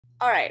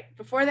All right,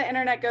 before the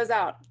internet goes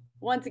out,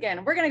 once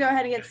again, we're going to go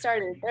ahead and get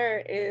started. There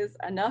is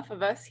enough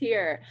of us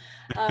here.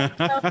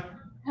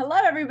 Hello,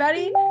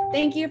 everybody.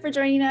 Thank you for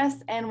joining us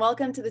and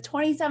welcome to the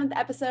 27th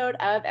episode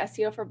of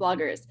SEO for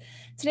Bloggers.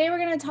 Today, we're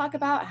going to talk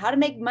about how to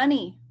make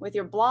money with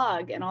your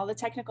blog and all the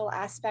technical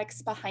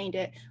aspects behind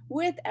it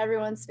with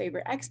everyone's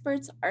favorite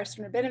experts,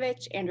 Arsen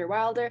Rabinovich, Andrew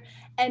Wilder,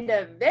 and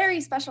a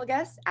very special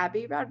guest,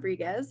 Abbey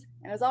Rodriguez.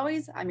 And as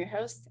always, I'm your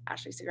host,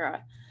 Ashley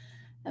Segura.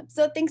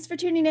 So thanks for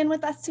tuning in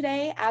with us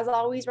today. As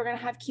always, we're going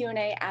to have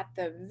Q&A at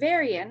the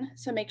very end.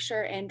 So make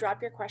sure and drop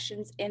your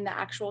questions in the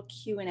actual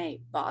Q&A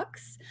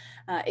box.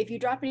 If you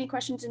drop any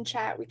questions in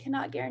chat, we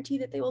cannot guarantee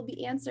that they will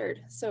be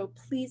answered. So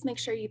please make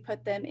sure you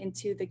put them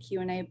into the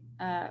Q&A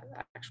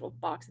actual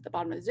box at the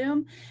bottom of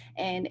Zoom.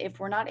 And if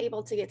we're not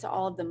able to get to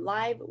all of them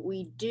live,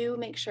 we do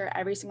make sure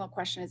every single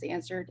question is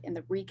answered in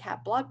the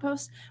recap blog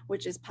post,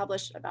 which is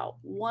published about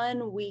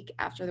 1 week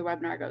after the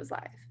webinar goes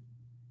live.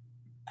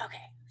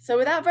 Okay. So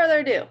without further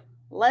ado,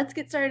 let's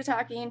get started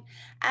talking.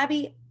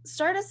 Abbey,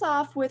 start us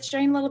off with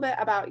sharing a little bit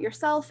about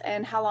yourself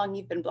and how long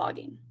you've been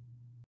blogging.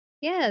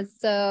 Yeah,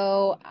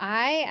 so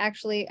I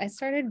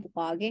started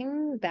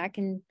blogging back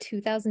in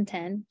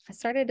 2010. I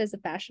started as a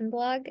fashion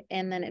blog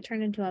and then it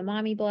turned into a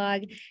mommy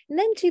blog. And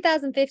then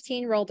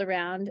 2015 rolled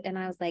around and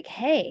I was like,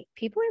 hey,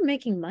 people are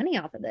making money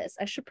off of this.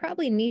 I should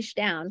probably niche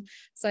down.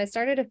 So I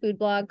started a food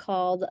blog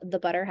called The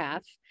Butter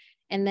Half.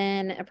 And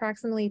then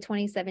approximately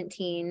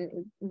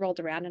 2017 rolled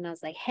around and I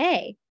was like,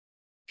 hey,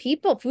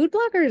 food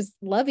bloggers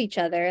love each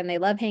other and they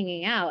love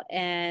hanging out.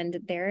 And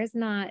there is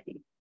not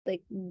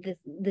like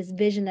this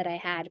vision that I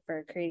had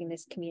for creating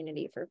this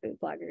community for food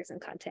bloggers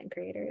and content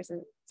creators.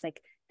 And it's like,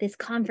 this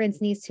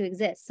conference needs to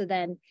exist. So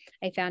then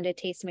I found a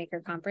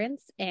Tastemaker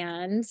conference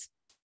and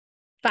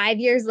 5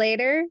 years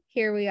later,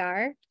 here we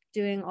are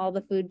doing all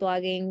the food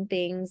blogging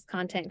things,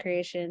 content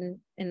creation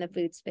in the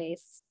food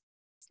space.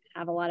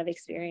 Have a lot of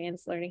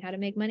experience learning how to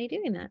make money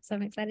doing that. So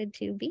I'm excited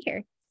to be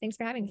here. Thanks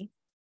for having me.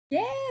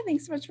 Yeah,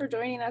 thanks so much for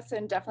joining us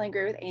and definitely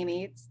agree with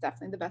Amy. It's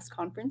definitely the best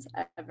conference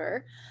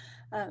ever.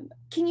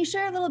 Can you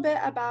share a little bit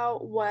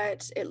about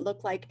what it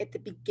looked like at the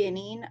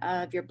beginning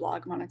of your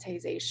blog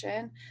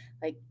monetization?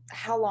 Like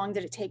how long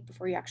did it take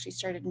before you actually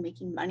started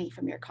making money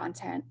from your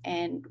content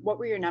and what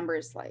were your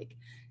numbers like?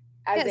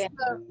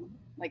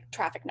 Like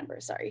traffic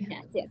numbers, sorry.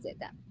 Yes.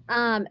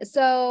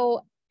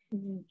 So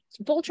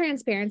full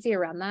transparency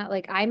around that,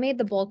 like I made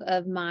the bulk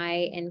of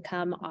my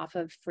income off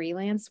of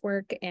freelance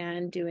work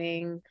and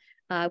doing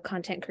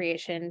content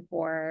creation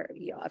for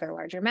other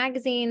larger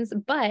magazines,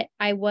 but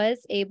I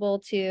was able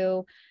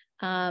to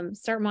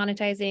start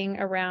monetizing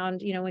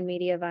around, when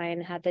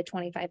Mediavine had the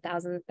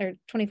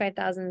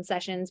 25,000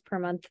 sessions per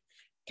month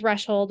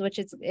threshold, which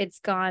it's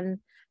gone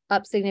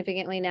up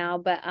significantly now,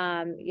 but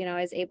I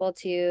was able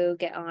to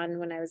get on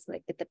when I was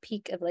like at the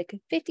peak of like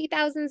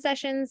 50,000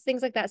 sessions,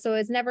 things like that. So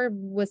it never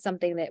was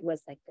something that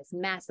was like this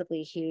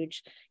massively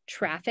huge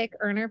traffic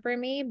earner for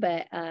me,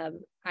 but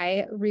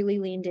I really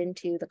leaned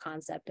into the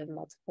concept of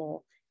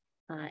multiple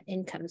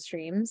income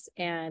streams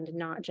and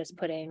not just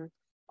putting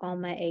all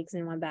my eggs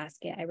in one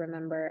basket. I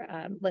remember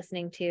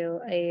listening to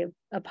a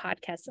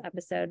podcast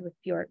episode with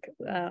Bjork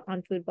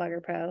on Food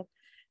Blogger Pro,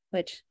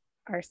 which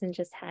Arsen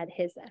just had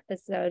his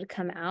episode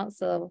come out,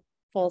 so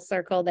full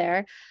circle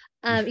there.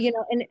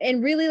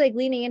 And really like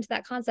leaning into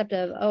that concept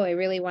of, I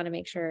really want to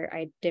make sure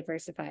I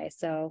diversify.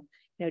 So,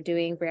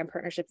 doing brand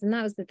partnerships. And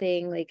that was the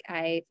thing, like,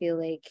 I feel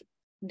like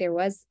there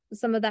was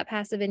some of that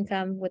passive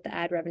income with the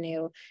ad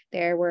revenue.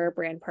 There were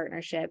brand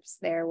partnerships,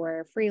 there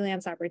were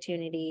freelance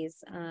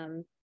opportunities,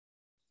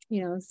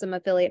 some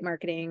affiliate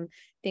marketing,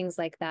 things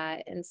like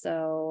that. And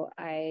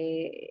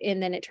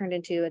then it turned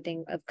into a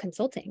thing of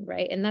consulting,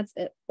 right? And that's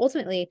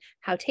ultimately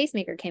how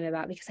Tastemaker came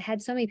about, because I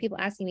had so many people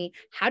asking me,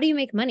 how do you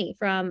make money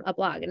from a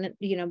blog? And,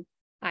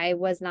 I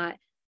was not,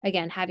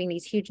 again, having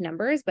these huge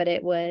numbers, but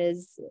it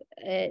was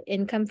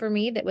income for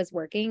me that was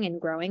working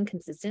and growing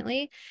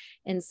consistently.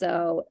 And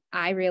so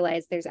I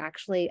realized there's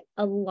actually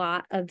a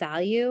lot of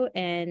value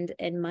and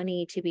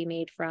money to be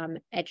made from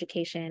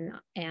education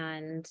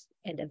and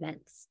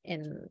events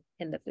in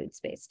the food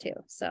space too.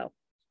 So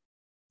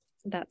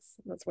that's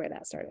where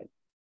that started.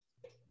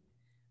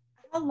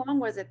 How long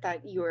was it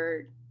that you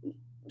were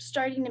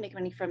starting to make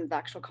money from the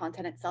actual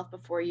content itself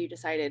before you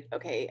decided,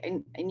 okay,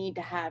 I need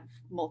to have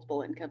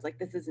multiple incomes? Like,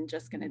 this isn't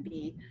just going to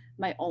be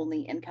my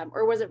only income?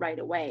 Or was it right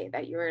away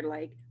that you were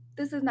like,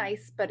 this is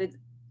nice, but it's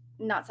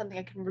not something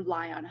I can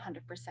rely on 100%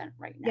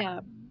 right now? Yeah.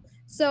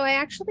 So I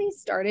actually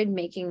started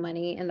making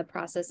money in the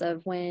process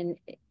of when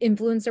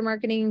influencer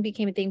marketing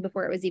became a thing,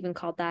 before it was even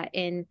called that,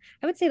 in,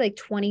 I would say, like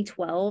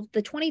 2012,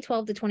 the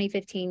 2012 to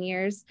 2015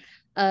 years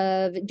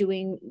of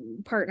doing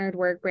partnered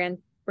work, brand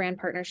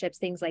partnerships,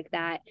 things like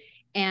that.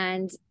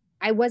 And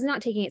I was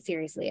not taking it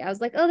seriously. I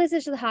was like, this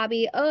is just a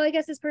hobby. I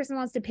guess this person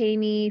wants to pay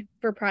me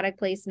for product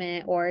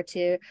placement or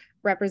to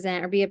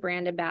represent or be a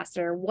brand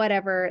ambassador,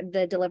 whatever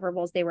the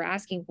deliverables they were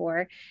asking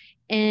for.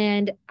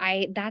 And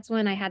that's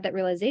when I had that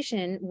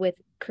realization with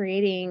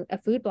creating a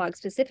food blog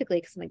specifically,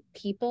 because like,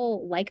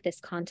 people like this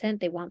content,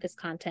 they want this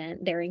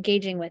content, they're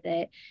engaging with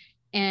it.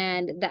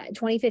 And that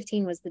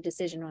 2015 was the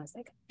decision when I was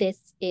like,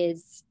 this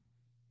is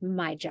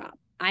my job.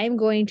 I'm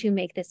going to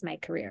make this my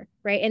career,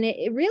 right? And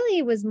it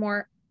really was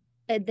more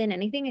than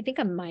anything, I think,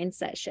 a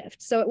mindset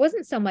shift. So it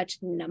wasn't so much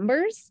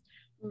numbers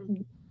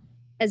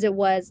as it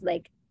was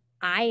like,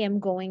 I am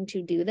going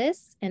to do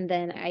this. And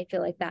then I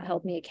feel like that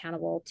held me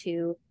accountable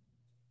to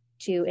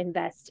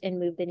invest and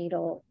move the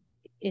needle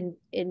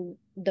in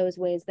those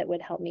ways that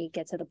would help me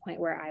get to the point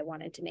where I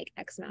wanted to make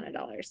X amount of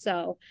dollars.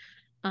 So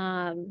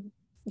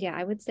yeah,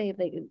 I would say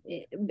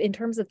that in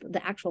terms of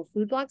the actual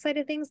food blog side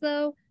of things,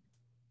 though,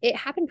 it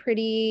happened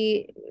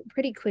pretty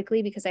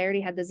quickly because I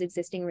already had those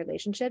existing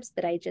relationships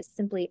that I just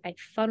simply I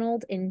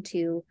funneled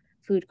into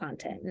food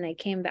content. And I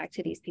came back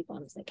to these people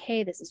and was like,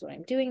 hey, this is what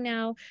I'm doing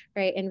now,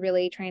 right? And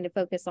really trying to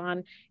focus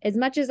on as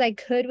much as I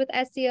could with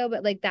SEO,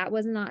 but like that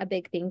was not a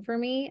big thing for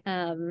me.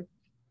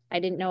 I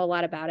didn't know a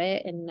lot about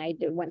it, and I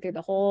went through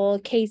the whole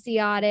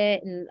Casey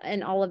audit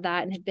and all of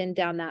that, and had been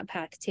down that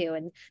path too.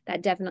 And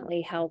that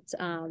definitely helped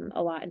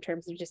a lot in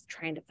terms of just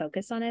trying to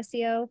focus on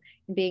SEO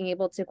and being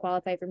able to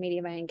qualify for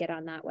media buy and get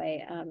on that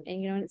way.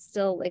 And you know, it's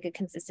still like a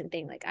consistent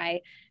thing. Like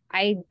I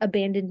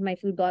abandoned my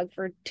food blog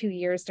for 2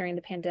 years during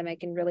the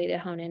pandemic and really to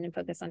hone in and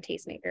focus on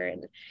Tastemaker,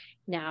 and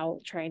now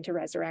trying to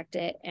resurrect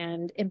it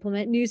and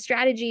implement new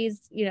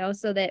strategies, you know,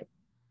 so that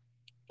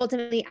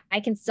ultimately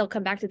I can still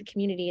come back to the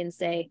community and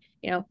say,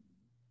 you know,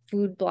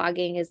 food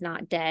blogging is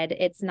not dead.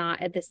 It's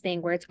not at this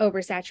thing where it's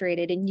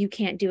oversaturated and you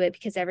can't do it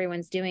because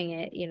everyone's doing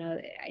it. You know,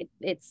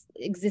 it's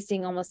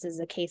existing almost as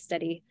a case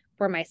study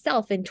for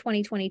myself in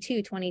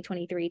 2022,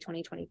 2023,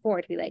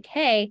 2024 to be like,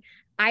 hey,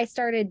 I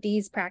started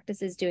these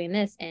practices doing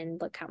this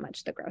and look how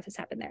much the growth has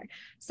happened there.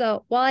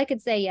 So while I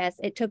could say, yes,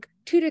 it took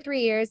 2 to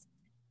 3 years,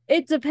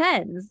 it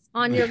depends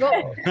on your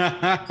goal.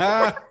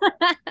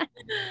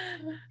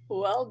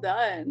 Well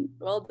done.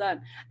 Well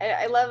done.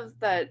 I love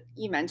that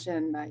you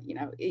mentioned that, you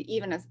know,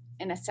 even as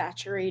in a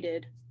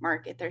saturated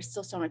market, there's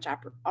still so much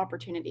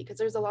opportunity because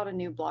there's a lot of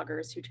new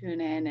bloggers who tune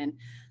in and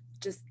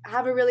just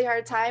have a really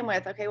hard time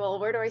with, okay, well,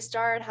 where do I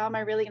start? How am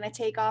I really going to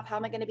take off? How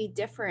am I going to be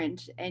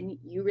different? And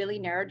you really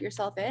narrowed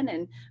yourself in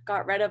and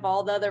got rid of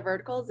all the other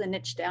verticals and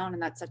niched down.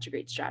 And that's such a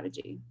great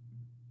strategy.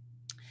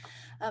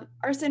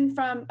 Arsen,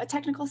 from a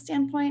technical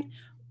standpoint,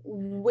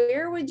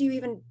 where would you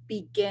even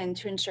begin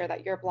to ensure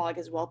that your blog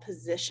is well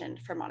positioned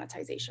for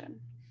monetization?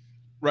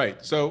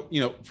 Right. So, you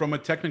know, from a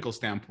technical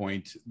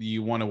standpoint,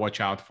 you want to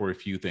watch out for a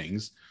few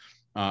things.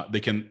 They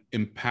can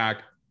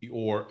impact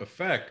or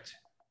affect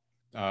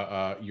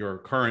your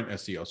current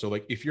SEO. So,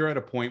 like, if you're at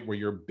a point where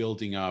you're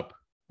building up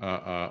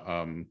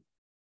to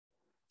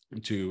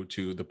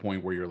the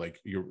point where you're like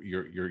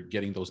you're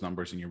getting those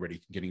numbers and you're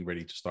getting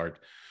ready to start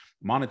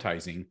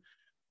monetizing,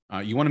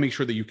 you want to make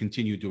sure that you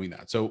continue doing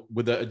that. So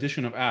with the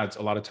addition of ads,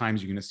 a lot of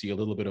times you're going to see a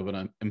little bit of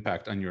an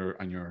impact on your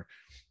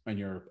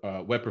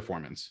web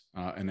performance,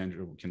 and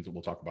then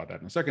we'll talk about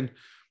that in a second.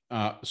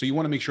 So you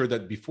want to make sure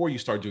that before you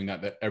start doing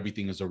that, that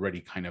everything is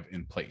already kind of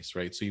in place,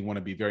 right? So you want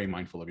to be very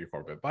mindful of your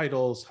core web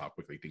vitals, how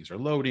quickly things are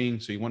loading.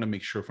 So you want to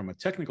make sure from a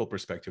technical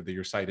perspective that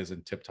your site is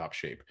in tip-top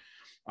shape.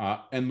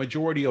 And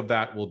majority of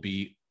that will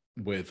be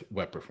with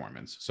web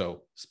performance.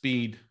 So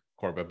speed,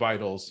 core web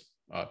vitals,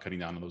 cutting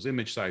down on those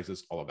image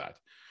sizes, all of that.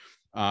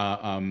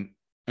 And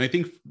I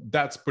think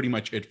that's pretty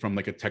much it from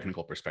like a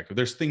technical perspective.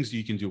 There's things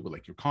you can do with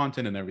like your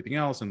content and everything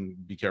else,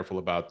 and be careful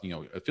about, you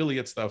know,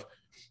 affiliate stuff.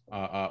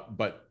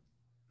 But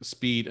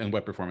speed and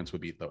web performance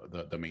would be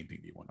the main thing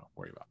you want to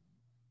worry about.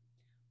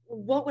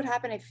 What would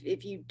happen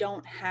if you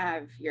don't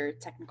have your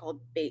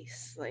technical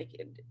base? Like,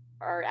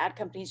 are ad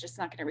companies just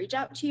not going to reach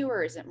out to you,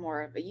 or is it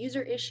more of a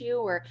user issue,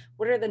 or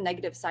what are the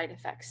negative side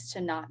effects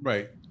to not?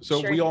 Right.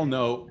 So we all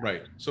know,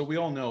 right. So we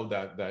all know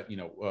that you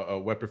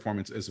know, web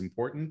performance is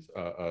important.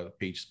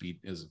 Page speed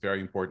is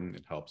very important.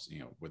 It helps, you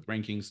know, with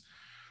rankings.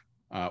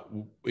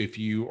 If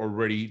you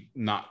already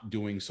not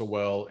doing so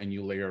well and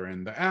you layer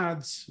in the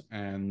ads,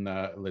 and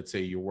let's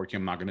say you're working,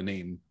 I'm not going to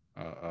name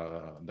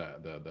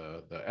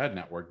the ad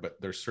network, but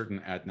there's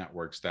certain ad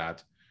networks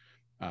that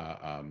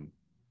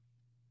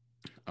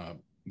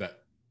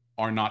that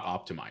are not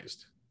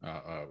optimized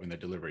in the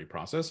delivery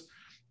process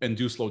and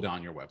do slow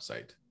down your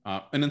website.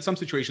 And in some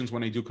situations,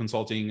 when I do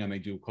consulting and I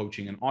do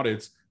coaching and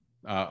audits,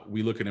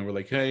 we look at it and we're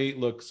like, hey,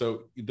 look,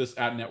 so this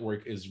ad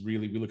network is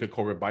really, we look at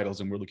core web vitals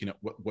and we're looking at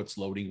what's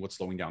loading, what's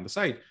slowing down the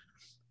site.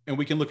 And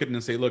we can look at it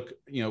and say, look,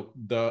 you know,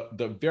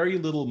 the very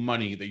little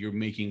money that you're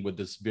making with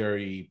this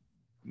very,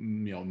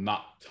 you know,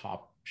 not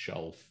top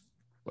shelf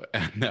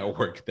ad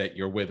network that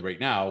you're with right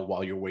now,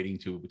 while you're waiting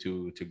to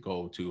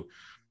go to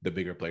the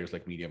bigger players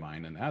like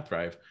MediaMind and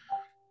AdThrive,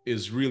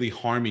 is really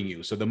harming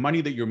you. So the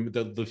money that you're,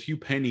 the few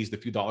pennies, the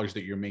few dollars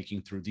that you're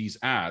making through these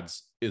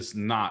ads is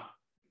not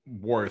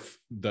worth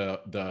the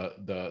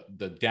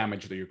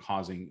damage that you're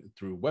causing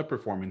through web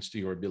performance to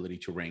your ability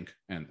to rank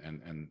and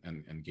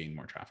gain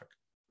more traffic.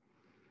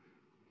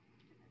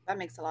 That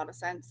makes a lot of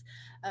sense.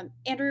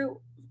 Andrew,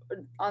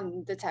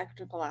 on the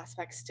technical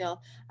aspect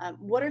still,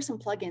 what are some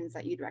plugins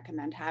that you'd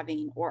recommend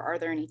having, or are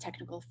there any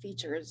technical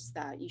features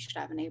that you should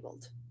have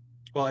enabled?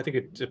 Well, I think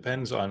it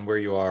depends on where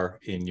you are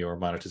in your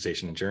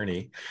monetization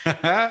journey.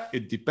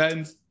 It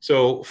depends.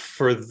 So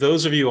for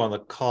those of you on the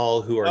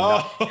call who are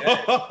not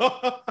yet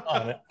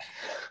on it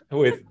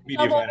with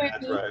Mediavine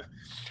and AdThrive,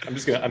 I'm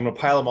gonna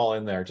pile them all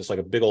in there, just like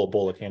a big old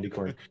bowl of candy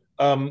corn.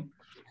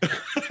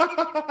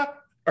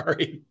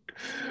 Sorry.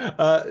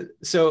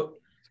 So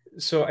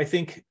I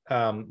think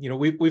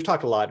we've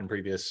talked a lot in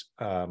previous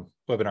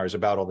webinars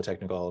about all the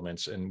technical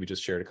elements, and we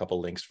just shared a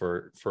couple links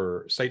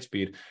for site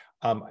speed.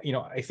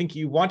 I think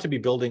you want to be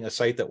building a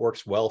site that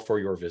works well for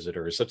your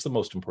visitors. That's the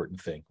most important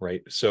thing,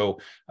 right? So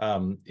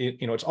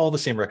it's all the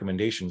same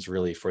recommendations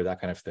really for that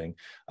kind of thing.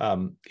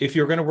 If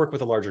you're going to work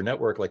with a larger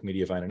network like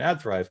Mediavine and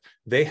AdThrive,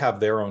 they have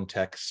their own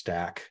tech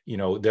stack.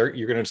 You're going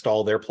to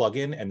install their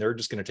plugin, and they're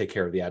just going to take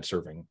care of the ad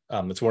serving.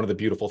 That's one of the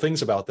beautiful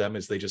things about them,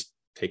 is they just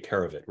take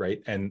care of it,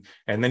 right? And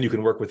then you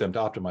can work with them to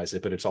optimize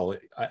it, but it's all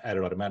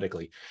added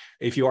automatically.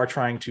 If you are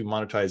trying to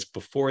monetize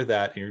before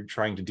that and you're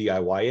trying to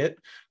DIY it,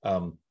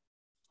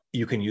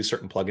 you can use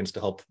certain plugins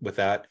to help with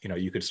that.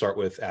 You could start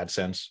with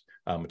AdSense.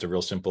 It's a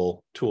real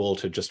simple tool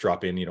to just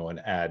drop in, an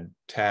ad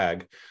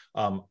tag.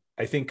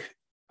 I think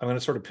I'm going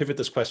to sort of pivot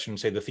this question and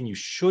say the thing you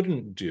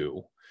shouldn't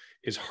do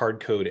is hard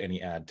code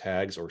any ad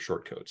tags or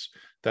short codes.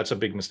 That's a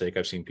big mistake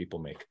I've seen people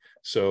make.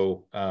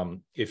 So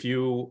if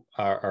you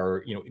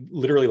are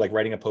literally like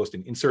writing a post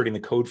and inserting the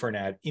code for an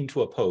ad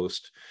into a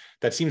post,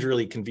 that seems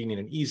really convenient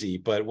and easy.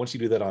 But once you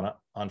do that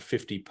on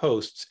 50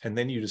 posts, and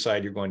then you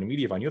decide you're going to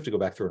Mediavine, you have to go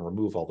back through and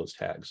remove all those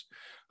tags.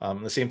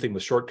 The same thing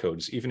with short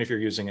codes. Even if you're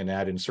using an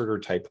ad inserter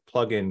type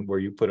plugin where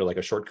you put like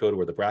a short code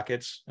where the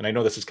brackets, and I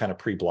know this is kind of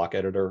pre-block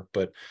editor,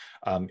 but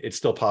it's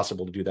still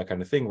possible to do that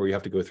kind of thing where you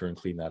have to go through and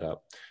clean that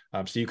up.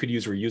 So you could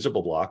use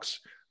reusable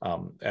blocks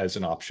as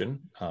an option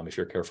if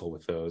you're careful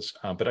with those.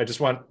 But I just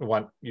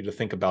want you to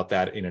think about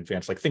that in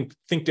advance. Like think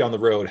down the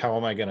road. How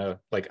am I going to,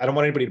 I don't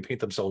want anybody to paint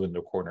themselves into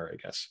a corner, I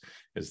guess,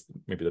 is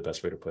maybe the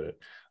best way to put it.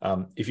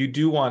 If you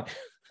do want,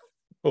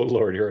 oh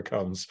Lord, here it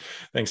comes.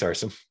 Thanks,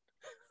 Arson.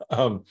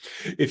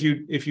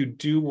 If you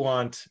do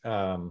want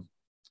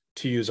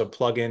to use a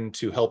plugin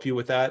to help you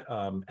with that,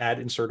 Ad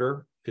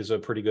Inserter is a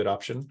pretty good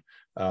option.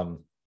 And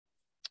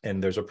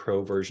there's a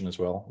pro version as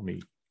well. Let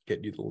me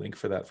get you the link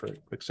for that for a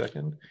quick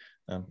second.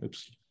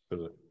 Oops, put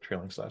a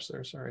trailing slash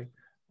there, sorry.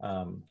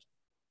 And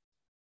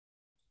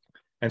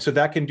so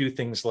that can do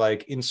things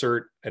like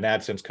insert an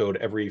AdSense code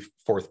every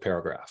 4th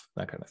paragraph,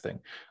 that kind of thing.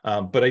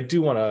 But I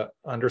do want to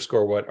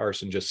underscore what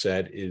Arson just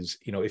said is,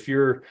 if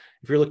you're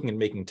looking at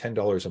making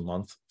 $10 a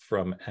month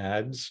from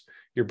ads,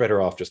 you're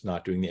better off just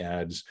not doing the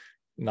ads,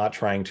 not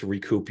trying to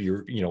recoup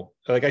your,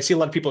 I see a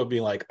lot of people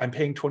being like, I'm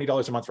paying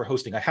 $20 a month for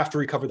hosting, I have to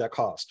recover that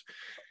cost.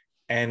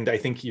 And I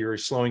think you're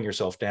slowing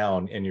yourself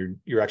down, and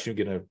you're actually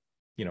going to,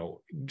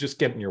 just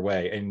get in your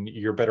way, and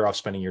you're better off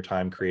spending your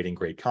time creating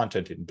great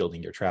content and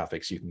building your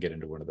traffic so you can get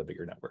into one of the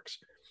bigger networks.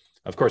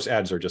 Of course,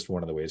 ads are just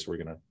one of the ways we're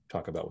going to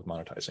talk about with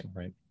monetizing,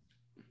 right?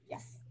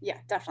 Yes, yeah,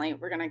 definitely.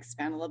 We're going to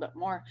expand a little bit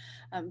more.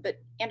 But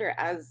Andrew,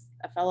 as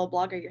a fellow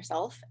blogger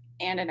yourself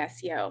and an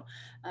SEO,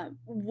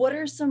 what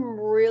are some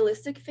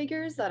realistic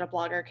figures that a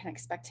blogger can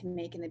expect to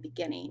make in the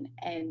beginning?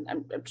 And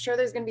I'm sure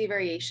there's going to be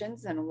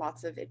variations, and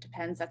lots of it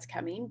depends that's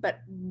coming,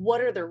 but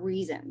what are the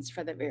reasons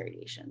for the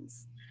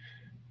variations?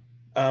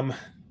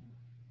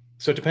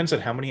 So it depends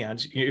on how many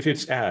ads. If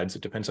it's ads,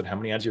 it depends on how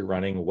many ads you're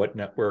running, what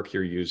network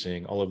you're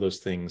using, all of those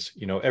things.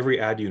 Every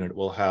ad unit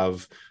will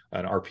have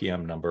an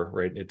RPM number,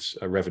 right? It's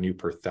a revenue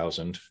per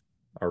 1,000.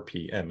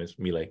 RPM is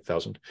Mille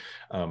 1,000.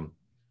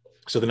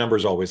 So the number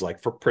is always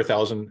like per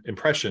 1,000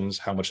 impressions,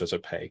 how much does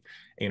it pay?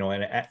 And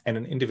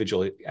an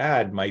individual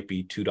ad might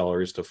be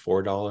 $2 to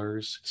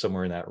 $4,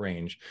 somewhere in that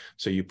range.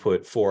 So you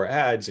put 4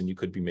 ads and you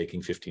could be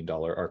making $15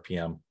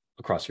 RPM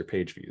across your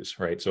page views,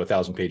 right? So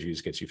 1,000 page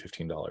views gets you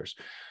 $15.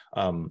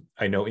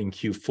 I know in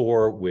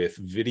Q4 with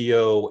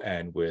video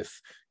and with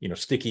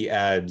sticky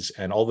ads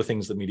and all the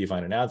things that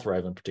Mediavine and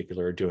AdThrive in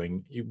particular are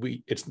doing,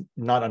 it's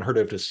not unheard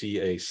of to see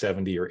a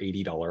 $70 or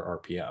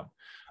 $80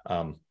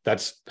 RPM.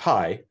 That's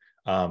high,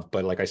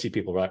 but I see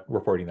people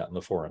reporting that in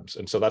the forums,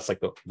 and so that's like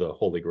the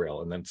holy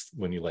grail. And then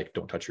when you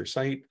don't touch your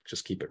site,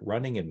 just keep it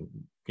running and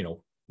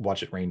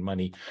watch it rain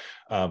money.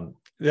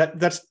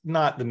 That's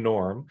not the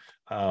norm.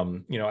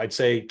 I'd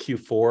say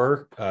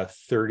Q4,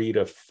 $30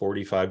 to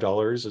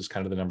 $45 is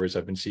kind of the numbers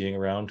I've been seeing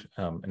around.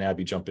 And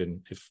Abby, jump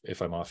in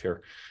if I'm off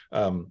here.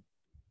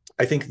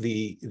 I think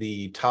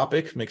the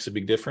topic makes a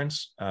big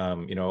difference.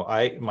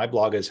 My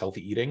blog is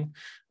healthy eating,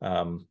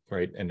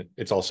 right? And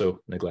it's also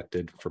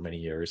neglected for many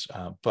years,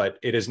 but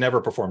it has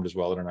never performed as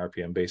well on an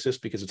RPM basis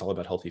because it's all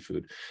about healthy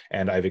food.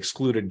 And I've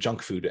excluded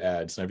junk food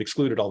ads, and I've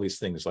excluded all these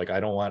things. I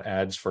don't want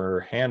ads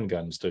for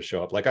handguns to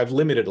show up. I've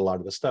limited a lot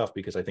of the stuff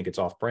because I think it's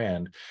off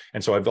brand.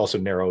 And so I've also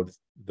narrowed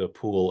the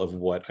pool of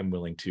what I'm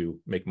willing to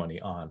make money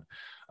on.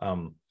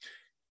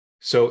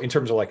 So in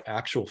terms of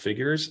actual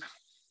figures,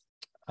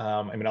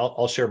 I mean,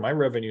 I'll share my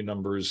revenue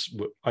numbers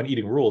on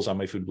Eating Rules on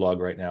my food blog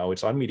right now.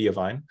 It's on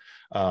Mediavine.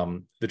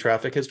 The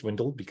traffic has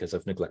dwindled because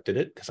I've neglected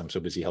it because I'm so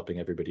busy helping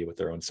everybody with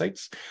their own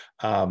sites.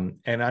 And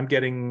I'm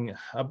getting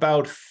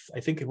about,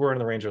 I think we're in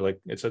the range of like,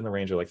 it's in the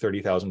range of like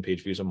 30,000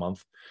 page views a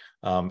month.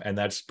 And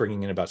that's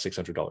bringing in about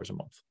 $600 a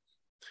month.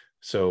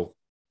 So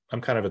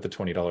I'm kind of at the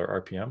 $20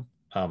 RPM.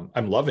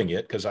 I'm loving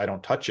it because I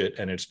don't touch it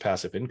and it's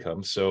passive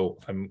income. So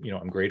I'm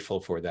grateful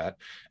for that.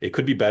 It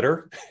could be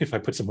better if I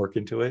put some work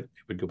into it.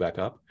 It would go back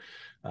up.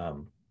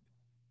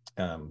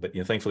 But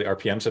thankfully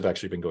RPMs have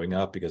actually been going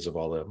up because of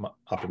all the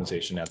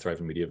optimization that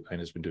Thrive and Mediavine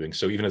has been doing.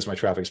 So even as my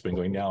traffic's been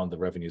going down, the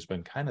revenue's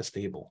been kind of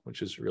stable,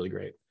 which is really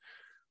great.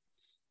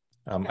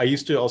 I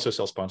used to also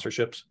sell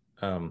sponsorships.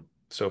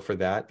 So for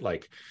that,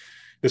 like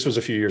this was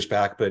a few years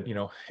back, but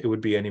it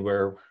would be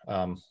anywhere.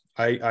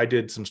 I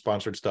did some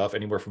sponsored stuff,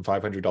 anywhere from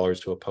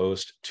 $500 to a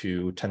post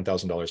to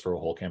 $10,000 for a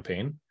whole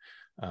campaign.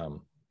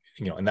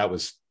 And that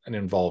was an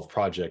involved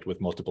project with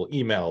multiple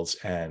emails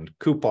and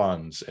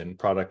coupons and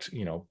product,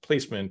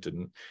 placement.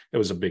 And it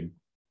was a big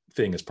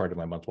thing as part of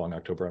my month-long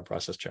October on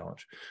Process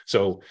challenge.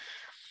 So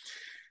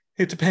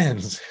it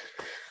depends.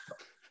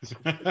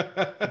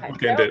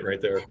 Okay, end it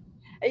right there.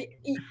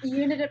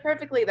 You ended it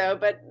perfectly though,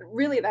 but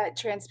really that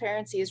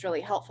transparency is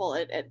really helpful.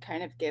 It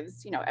kind of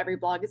gives, every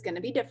blog is going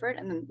to be different.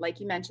 And then like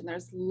you mentioned,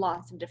 there's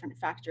lots of different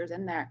factors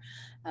in there.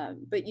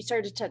 But you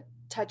started to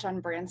touch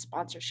on brand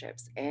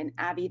sponsorships, and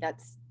Abby,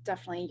 that's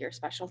definitely your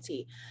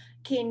specialty.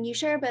 Can you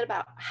share a bit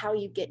about how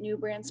you get new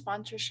brand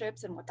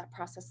sponsorships and what that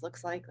process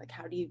looks like? Like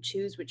how do you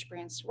choose which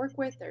brands to work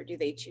with, or do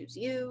they choose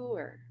you,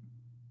 or?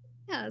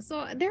 Yeah,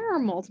 so there are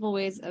multiple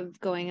ways of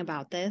going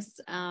about this.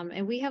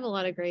 And we have a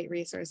lot of great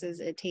resources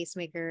at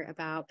Tastemaker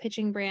about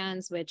pitching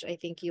brands, which I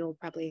think you'll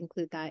probably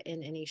include that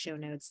in any show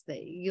notes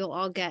that you'll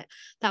all get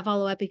that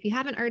follow up if you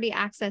haven't already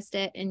accessed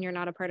it and you're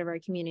not a part of our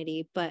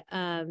community. But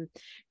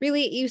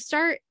really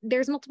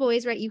there's multiple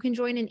ways, right? You can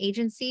join an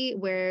agency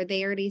where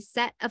they already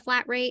set a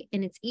flat rate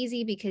and it's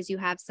easy because you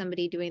have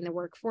somebody doing the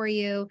work for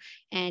you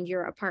and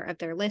you're a part of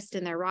their list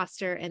and their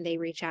roster, and they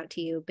reach out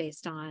to you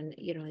based on,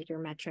 your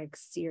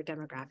metrics, your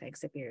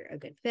demographics, if you're a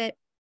good fit.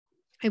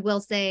 I will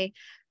say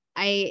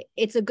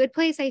it's a good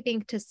place, I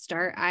think, to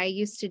start. I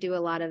used to do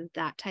a lot of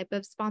that type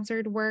of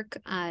sponsored work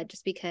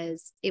just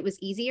because it was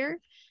easier.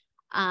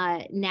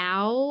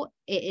 Now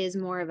it is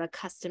more of a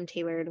custom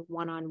tailored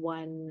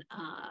one-on-one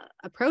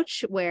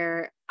approach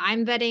where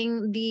I'm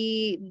vetting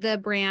the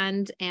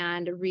brand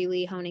and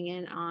really honing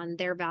in on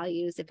their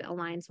values, if it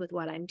aligns with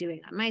what I'm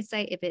doing on my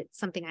site, if it's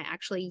something I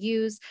actually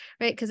use,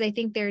 right? Because I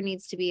think there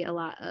needs to be a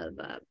lot of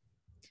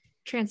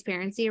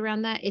transparency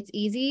around that. It's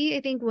easy,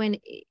 I think, when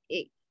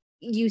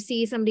you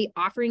see somebody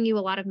offering you a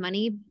lot of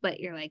money, but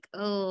you're like,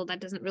 oh, that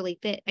doesn't really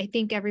fit. I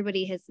think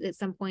everybody has at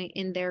some point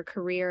in their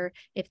career,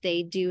 if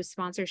they do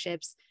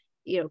sponsorships,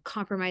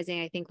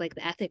 compromising, I think, like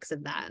the ethics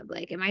of that.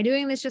 Like, am I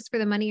doing this just for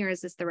the money, or is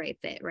this the right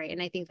fit? Right.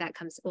 And I think that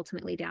comes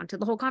ultimately down to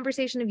the whole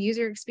conversation of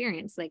user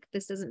experience. Like,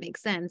 this doesn't make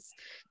sense.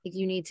 Like,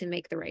 you need to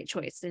make the right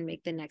choice and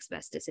make the next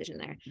best decision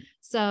there.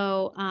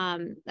 So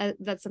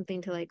that's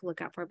something to like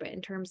look out for. But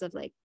in terms of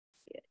like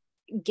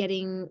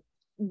getting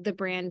the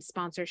brand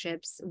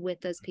sponsorships with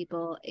those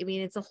people, I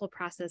mean, it's a whole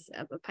process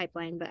of a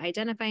pipeline, but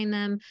identifying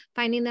them,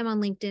 finding them on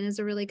LinkedIn is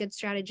a really good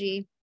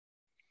strategy.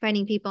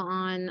 Finding people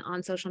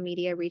on social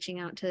media, reaching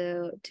out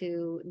to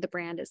the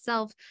brand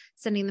itself,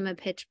 sending them a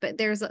pitch. But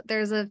there's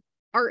a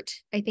art,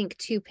 I think,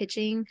 to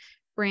pitching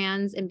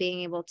brands and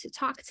being able to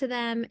talk to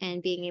them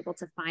and being able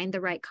to find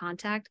the right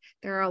contact.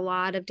 There are a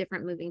lot of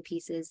different moving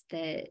pieces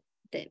that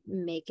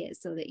make it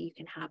so that you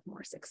can have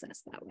more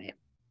success that way.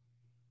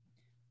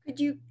 Could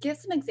you give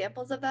some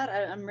examples of that?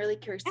 I'm really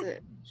curious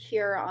to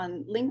hear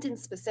on LinkedIn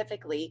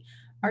specifically.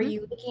 Are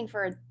you looking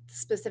for a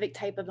specific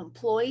type of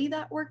employee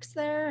that works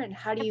there, and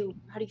how do you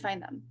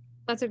find them?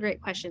 That's a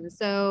great question.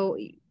 So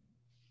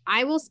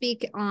I will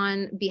speak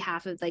on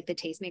behalf of like the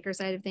Tastemaker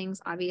side of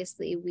things.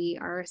 Obviously, we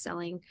are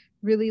selling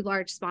really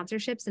large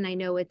sponsorships, and I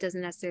know it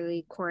doesn't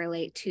necessarily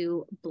correlate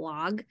to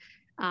blog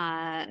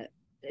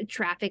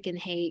traffic and,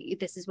 hey,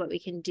 this is what we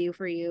can do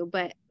for you.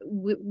 But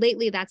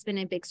lately, that's been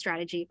a big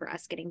strategy for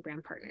us getting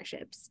brand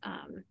partnerships,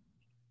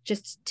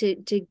 just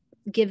to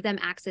give them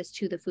access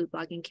to the food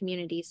blogging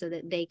community so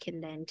that they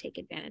can then take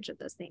advantage of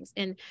those things.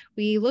 And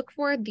we look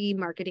for the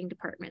marketing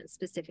department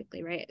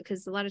specifically, right?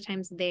 Because a lot of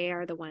times they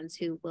are the ones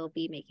who will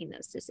be making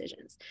those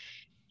decisions.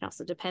 It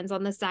also depends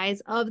on the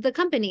size of the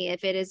company.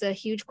 If it is a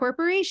huge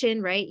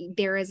corporation, right,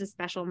 there is a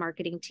special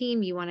marketing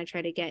team. You want to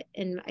try to get,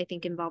 and I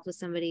think, involved with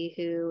somebody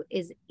who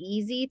is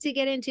easy to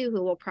get into,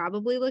 who will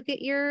probably look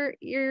at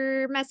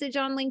your message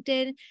on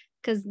LinkedIn,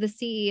 because the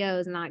CEO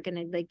is not going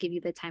to like give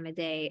you the time of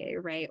day,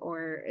 right?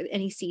 Or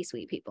any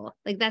C-suite people.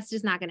 Like, that's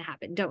just not going to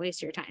happen. Don't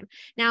waste your time.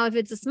 Now, if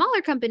it's a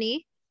smaller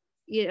company,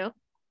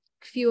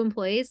 few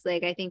employees,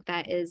 like, I think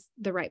that is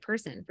the right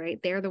person, right?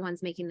 They're the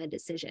ones making the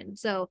decision.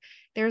 So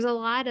there's a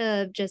lot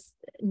of just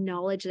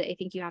knowledge that I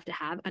think you have to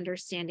have,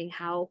 understanding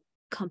how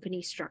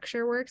company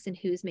structure works and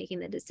who's making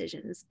the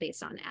decisions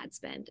based on ad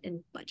spend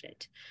and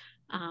budget.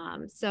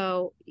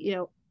 So,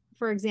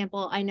 for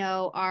example, I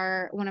know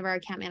one of our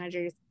account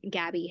managers,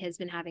 Gabby, has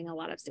been having a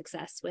lot of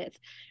success with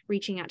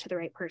reaching out to the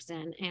right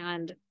person,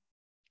 and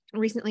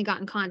recently got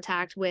in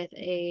contact with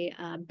a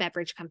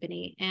beverage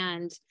company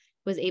and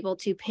was able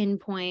to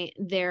pinpoint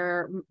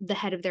the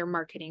head of their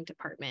marketing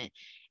department.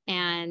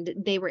 And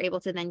they were able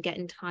to then get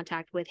in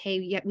contact with,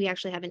 hey, we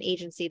actually have an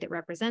agency that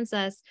represents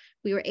us.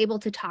 We were able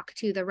to talk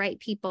to the right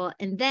people.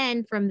 And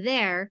then from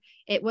there,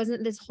 it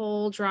wasn't this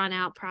whole drawn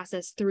out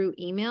process through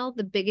email.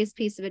 The biggest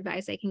piece of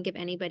advice I can give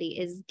anybody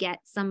is get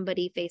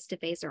somebody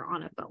face-to-face or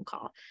on a phone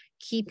call.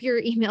 Keep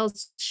your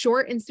emails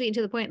short and sweet and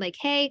to the point, like,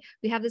 hey,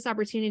 we have this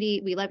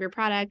opportunity. We love your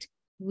product.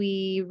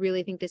 We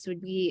really think this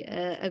would be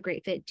a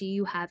great fit. Do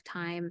you have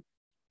time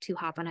to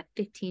hop on a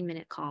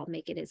 15-minute call?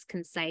 Make it as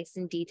concise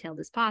and detailed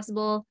as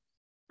possible,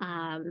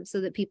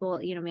 so that people,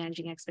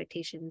 managing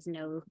expectations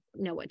know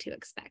what to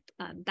expect.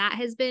 That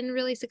has been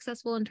really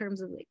successful in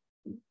terms of like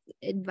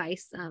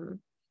advice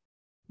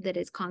that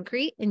is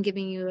concrete and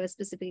giving you a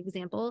specific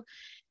example.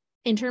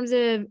 In terms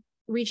of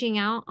reaching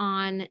out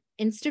on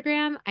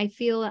Instagram, I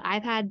feel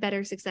I've had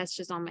better success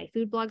just on my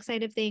food blog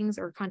side of things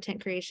or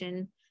content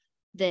creation,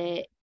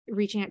 that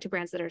reaching out to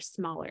brands that are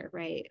smaller,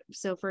 right?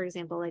 So for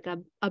example, like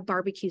a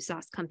barbecue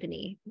sauce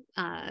company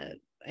I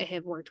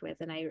have worked with,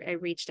 and I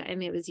reached out, I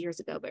mean, it was years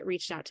ago, but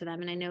reached out to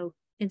them. And I know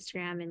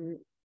Instagram and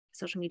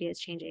social media is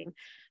changing,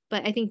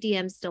 but I think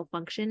DMs still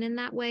function in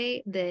that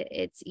way, that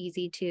it's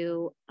easy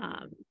to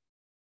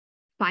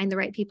find the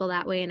right people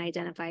that way and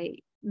identify.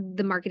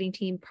 The marketing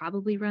team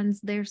probably runs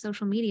their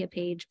social media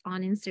page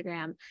on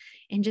Instagram,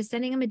 and just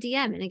sending them a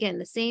DM. And again,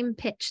 the same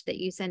pitch that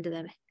you send to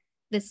them.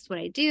 This is what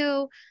I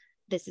do.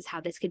 This is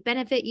how this could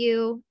benefit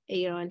you,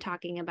 and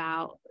talking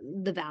about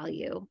the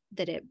value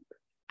that it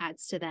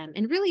adds to them,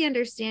 and really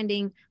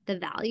understanding the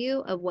value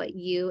of what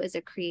you as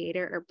a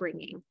creator are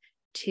bringing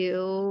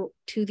to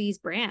these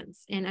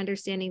brands, and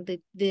understanding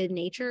the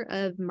nature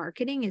of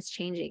marketing is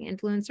changing.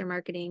 Influencer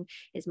marketing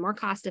is more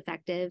cost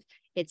effective.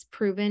 It's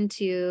proven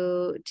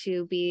to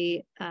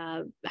be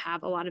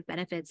have a lot of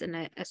benefits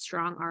and a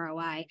strong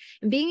ROI,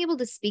 and being able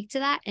to speak to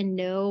that and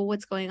know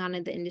what's going on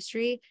in the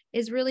industry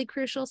is really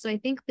crucial. So I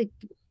think that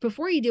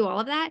before you do all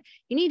of that,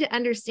 you need to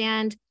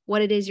understand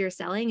what it is you're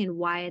selling and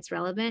why it's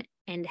relevant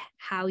and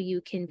how you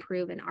can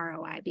prove an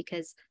ROI,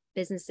 because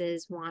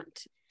businesses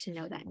want to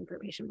know that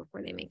information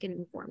before they make an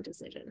informed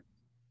decision.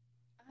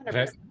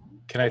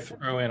 Can I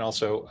throw in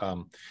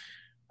also,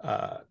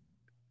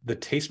 the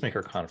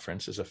Tastemaker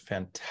Conference is a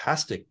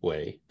fantastic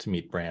way to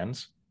meet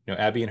brands.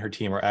 Abby and her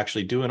team are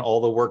actually doing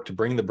all the work to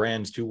bring the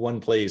brands to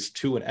one place,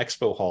 to an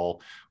expo hall,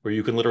 where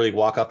you can literally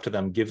walk up to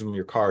them, give them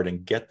your card,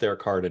 and get their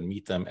card and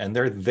meet them. And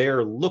they're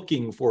there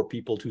looking for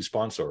people to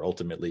sponsor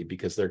ultimately,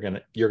 because you're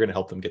gonna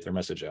help them get their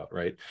message out,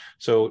 right?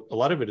 So a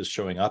lot of it is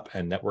showing up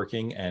and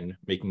networking and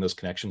making those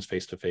connections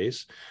face to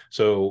face.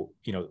 So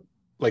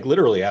like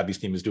literally Abby's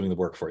team is doing the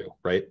work for you,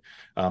 right?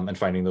 And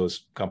finding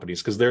those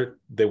companies, because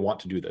they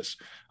want to do this.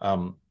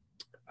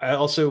 I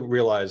also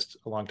realized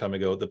a long time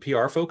ago, the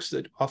PR folks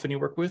that often you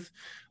work with,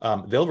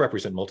 they'll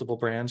represent multiple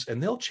brands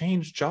and they'll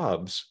change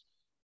jobs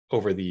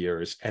over the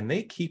years, and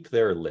they keep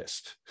their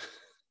list.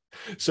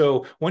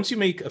 So once you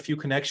make a few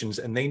connections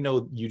and they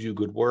know you do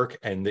good work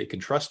and they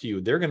can trust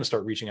you, they're going to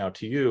start reaching out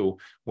to you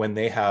when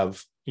they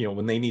have,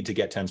 when they need to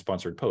get 10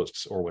 sponsored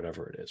posts or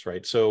whatever it is,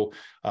 right? So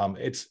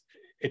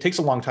it takes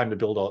a long time to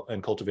build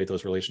and cultivate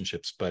those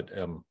relationships, but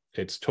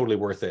it's totally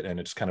worth it.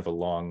 And it's kind of a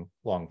long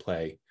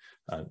play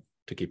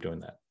to keep doing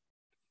that.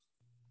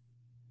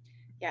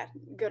 Yeah,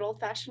 good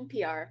old-fashioned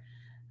PR.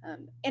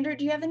 Andrew,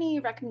 do you have any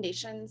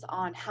recommendations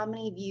on how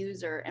many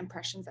views or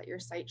impressions that your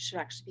site should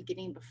actually be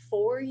getting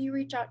before you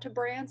reach out to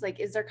brands? Like,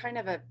 is there kind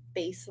of a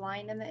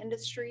baseline in the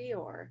industry,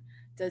 or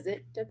does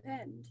it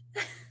depend?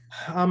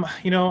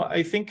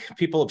 I think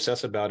people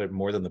obsess about it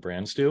more than the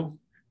brands do.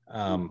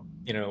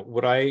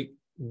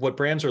 What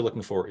brands are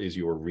looking for is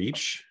your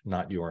reach,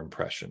 not your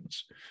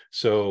impressions.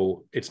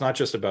 So it's not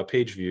just about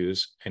page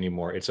views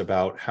anymore. It's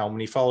about how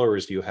many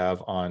followers do you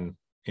have on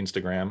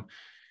Instagram,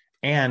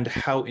 and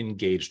how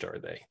engaged are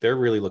they? They're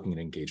really looking at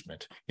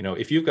engagement.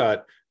 If you've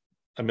got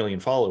 1 million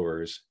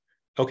followers,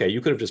 okay, you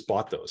could have just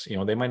bought those.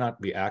 They might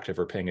not be active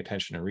or paying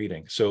attention and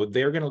reading. So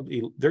they're going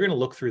to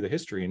look through the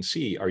history and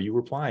see, are you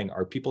replying?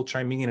 Are people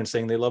chiming in and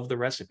saying they love the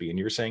recipe and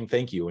you're saying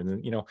thank you? And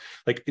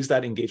then, is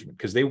that engagement?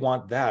 Because they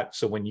want that.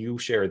 So when you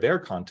share their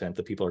content,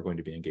 the people are going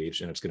to be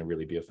engaged and it's going to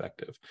really be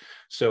effective.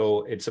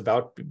 So it's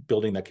about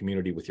building that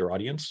community with your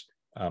audience,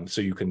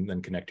 so you can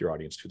then connect your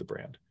audience to the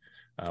brand.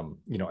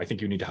 I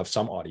think you need to have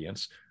some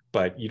audience,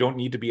 but you don't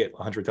need to be at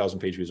 100,000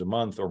 page views a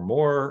month or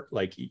more.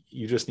 Like,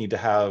 you just need to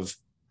have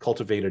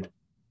cultivated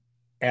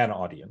an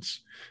audience.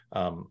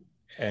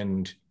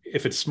 And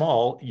if it's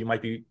small, you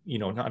might be,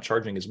 not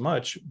charging as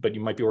much, but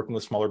you might be working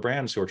with smaller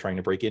brands who are trying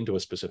to break into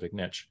a specific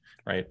niche,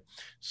 right?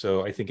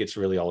 So I think it's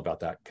really all about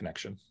that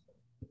connection.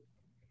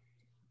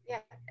 Yeah,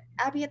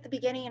 Abby, at the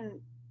beginning,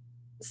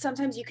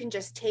 sometimes you can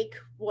just take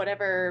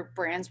whatever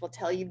brands will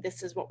tell you,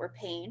 this is what we're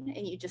paying,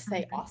 and you just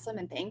say awesome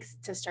and thanks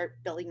to start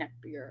building up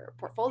your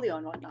portfolio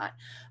and whatnot.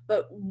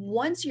 But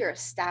once you're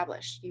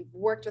established, you've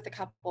worked with a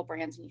couple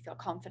brands and you feel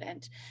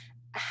confident,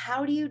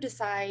 how do you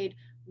decide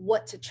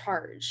what to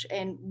charge,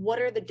 and what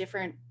are the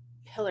different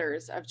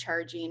pillars of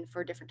charging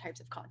for different types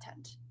of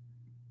content?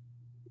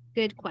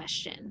 Good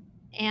question.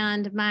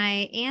 And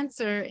my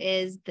answer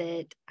is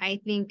that I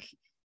think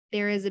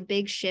there is a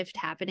big shift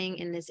happening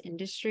in this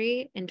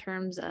industry in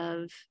terms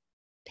of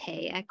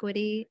pay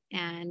equity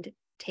and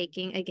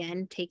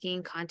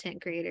taking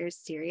content creators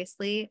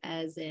seriously,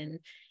 as in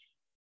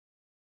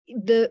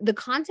the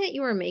content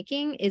you are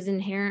making is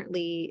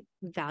inherently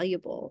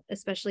valuable,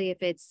 especially if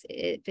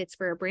it's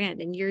for a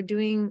brand and you're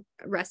doing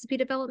recipe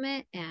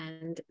development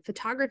and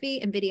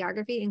photography and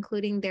videography,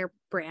 including their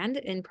brand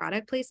and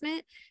product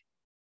placement.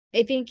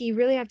 I think you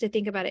really have to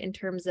think about it in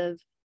terms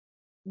of,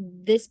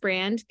 this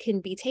brand can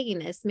be taking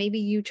this. Maybe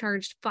you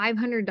charged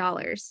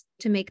 $500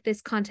 to make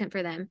this content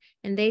for them,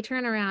 and they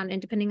turn around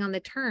and, depending on the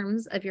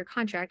terms of your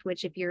contract,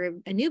 which if you're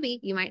a newbie,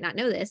 you might not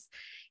know this,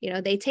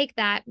 they take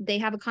that, they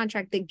have a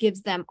contract that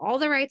gives them all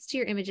the rights to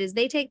your images.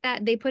 They take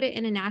that, they put it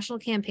in a national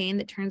campaign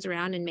that turns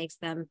around and makes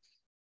them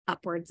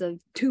upwards of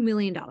 $2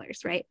 million,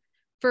 right?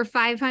 For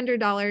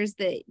 $500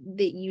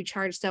 that you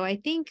charge. So I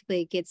think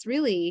like it's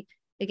really,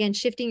 again,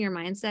 shifting your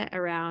mindset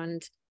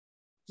around,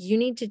 you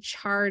need to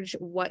charge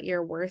what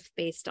you're worth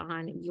based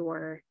on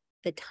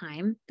the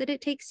time that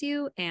it takes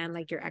you and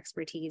like your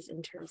expertise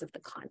in terms of the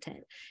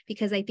content,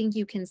 because I think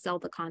you can sell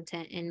the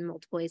content in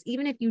multiple ways,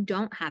 even if you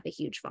don't have a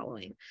huge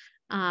following,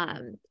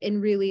 and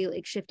really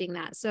like shifting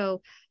that.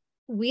 So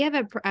we have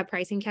a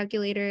pricing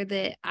calculator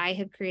that I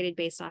have created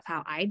based off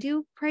how I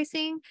do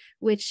pricing,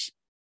 which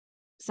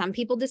some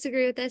people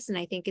disagree with this. And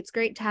I think it's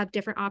great to have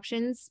different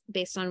options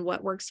based on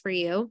what works for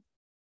you,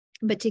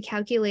 but to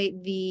calculate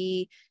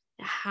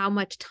how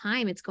much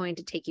time it's going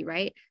to take you,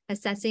 right?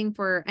 Assessing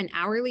for an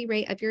hourly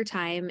rate of your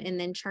time and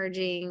then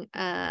charging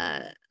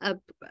an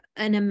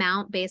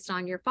amount based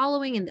on your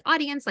following and the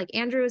audience, like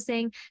Andrew was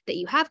saying, that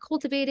you have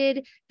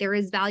cultivated. There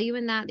is value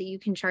in that you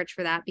can charge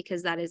for that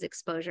because that is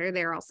exposure.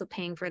 They're also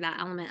paying for that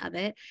element of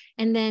it.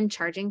 And then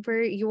charging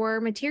for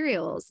your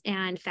materials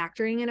and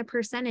factoring in a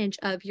percentage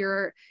of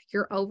your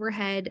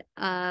overhead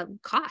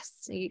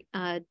costs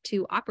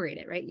to operate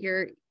it, right?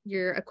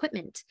 Your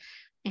equipment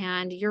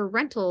and your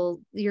rental,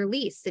 your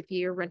lease, if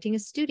you're renting a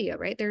studio,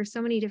 right? There are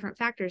so many different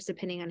factors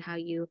depending on how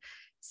you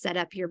set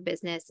up your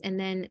business. And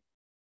then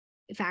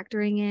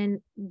factoring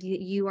in,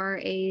 you are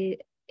a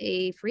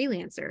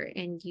freelancer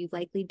and you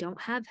likely don't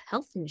have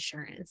health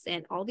insurance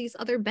and all these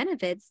other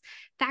benefits,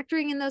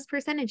 factoring in those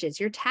percentages,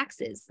 your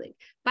taxes. Like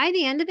by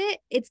the end of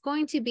it, it's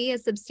going to be a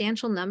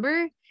substantial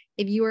number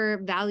if you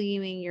are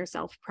valuing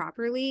yourself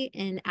properly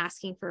and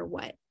asking for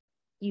what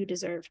you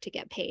deserve to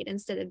get paid,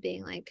 instead of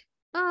being like,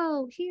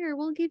 oh, here,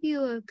 we'll give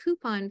you a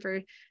coupon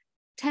for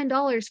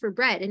 $10 for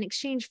bread in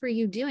exchange for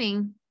you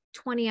doing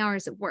 20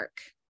 hours of work,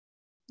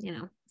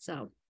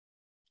 So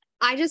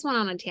I just went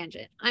on a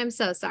tangent. I'm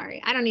so sorry.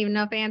 I don't even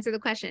know if I answered the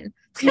question.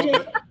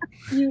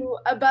 You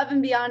above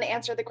and beyond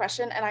answer the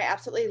question. And I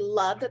absolutely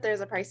love that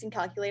there's a pricing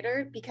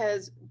calculator,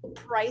 because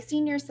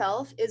pricing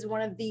yourself is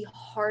one of the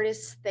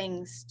hardest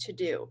things to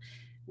do.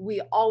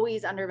 We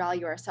always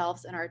undervalue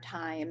ourselves and our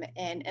time.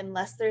 And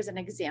unless there's an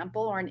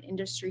example or an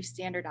industry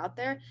standard out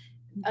there,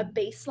 a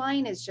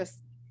baseline is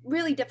just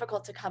really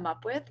difficult to come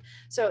up with.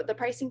 So the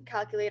pricing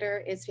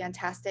calculator is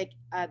fantastic.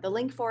 The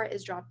link for it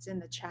is dropped in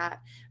the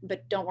chat,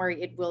 but don't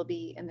worry, it will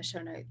be in the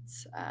show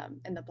notes,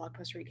 in the blog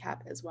post recap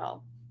as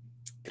well.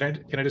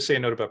 Can I just say a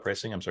note about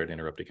pricing? I'm sorry to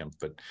interrupt again,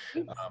 but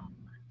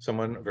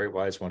someone very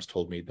wise once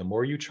told me, the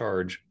more you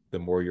charge, the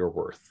more you're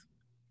worth.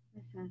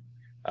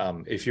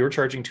 If you're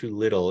charging too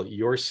little,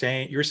 you're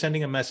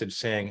sending a message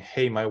saying,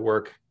 hey, my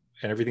work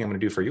and everything I'm going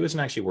to do for you isn't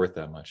actually worth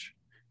that much.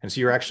 And so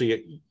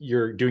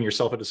you're doing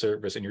yourself a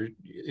disservice, and you're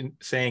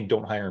saying,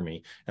 don't hire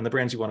me. And the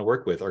brands you want to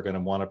work with are going to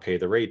want to pay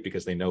the rate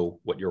because they know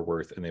what you're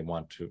worth, and they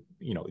want to,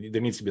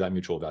 there needs to be that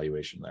mutual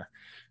valuation there.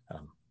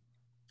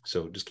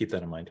 So just keep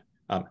that in mind.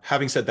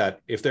 Having said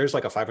that, if there's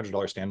like a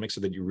 $500 stand mixer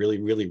that you really,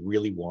 really,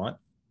 really want,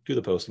 do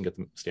the post and get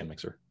the stand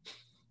mixer.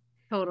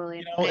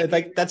 Totally.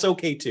 Like that's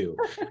okay too.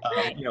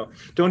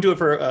 Don't do it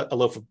for a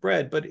loaf of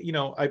bread, but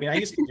I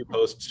used to do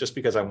posts just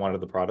because I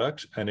wanted the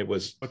product, and it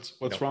was.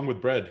 What's wrong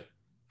with bread?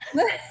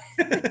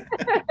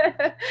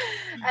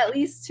 At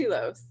least two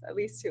loaves. But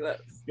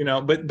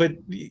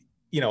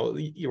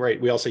you're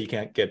right. We all say you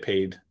can't get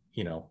paid,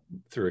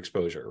 through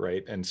exposure,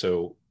 right? And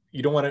so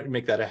you don't want to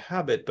make that a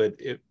habit, but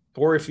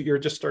if you're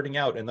just starting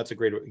out and that's a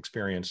great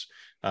experience,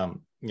 I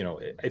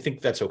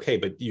think that's okay,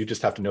 but you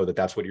just have to know that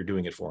that's what you're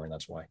doing it for, and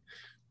that's why.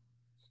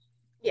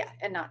 Yeah,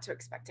 and not to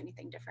expect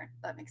anything different.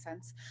 That makes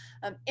sense.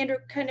 Andrew,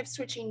 kind of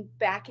switching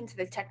back into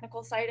the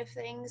technical side of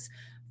things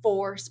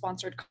for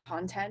sponsored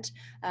content.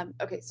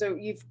 Okay, so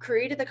you've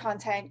created the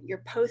content,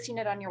 you're posting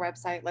it on your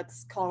website.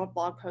 Let's call it a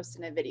blog post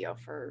and a video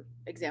for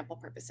example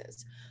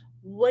purposes.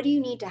 What do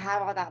you need to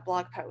have on that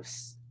blog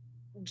post?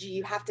 Do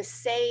you have to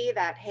say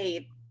that,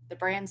 hey, the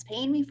brand's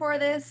paying me for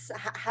this?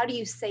 How do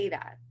you say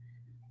that?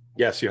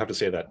 Yes, you have to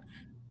say that.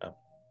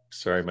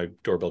 Sorry, my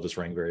doorbell just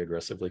rang very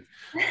aggressively.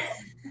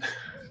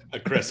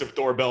 Aggressive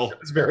doorbell.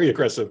 It's very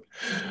aggressive.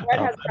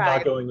 I'm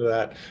not going to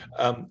that.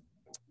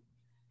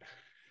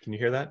 Can you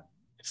hear that?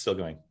 It's still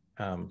going.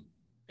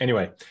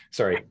 Anyway,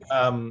 sorry.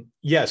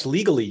 Yes,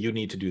 legally, you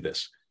need to do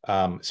this.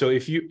 So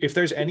if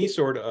there's any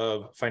sort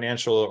of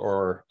financial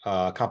or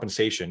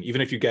compensation, even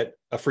if you get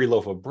a free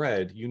loaf of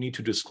bread, you need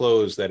to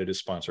disclose that it is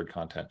sponsored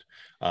content.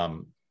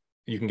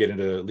 You can get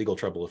into legal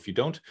trouble if you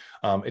don't.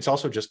 It's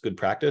also just good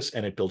practice,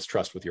 and it builds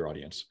trust with your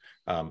audience.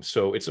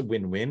 So it's a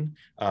win-win.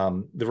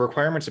 The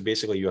requirements are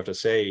basically you have to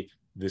say,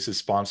 this is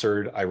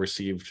sponsored, I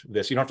received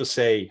this. You don't have to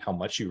say how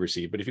much you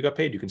received, but if you got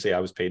paid, you can say I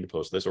was paid to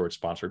post this, or it's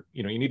sponsored.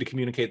 You need to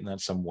communicate in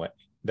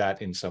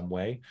that in some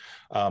way.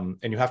 And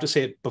you have to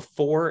say it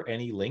before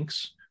any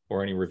links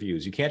or any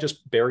reviews. You can't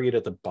just bury it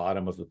at the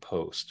bottom of the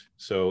post.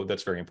 So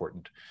that's very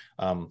important.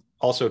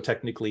 Also,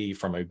 technically,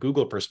 from a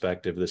Google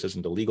perspective, this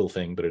isn't a legal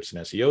thing, but it's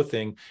an SEO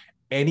thing.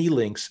 Any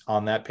links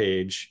on that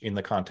page in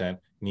the content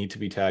need to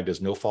be tagged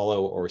as no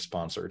follow or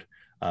sponsored.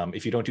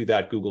 If you don't do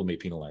that, Google may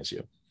penalize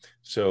you.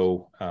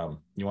 So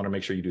you want to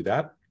make sure you do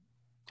that.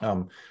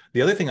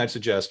 The other thing I'd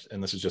suggest,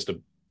 and this is just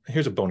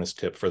here's a bonus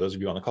tip for those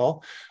of you on the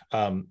call.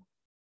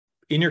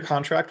 In your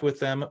contract with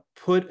them,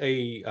 put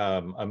a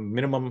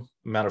minimum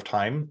amount of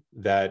time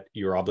that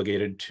you're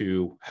obligated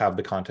to have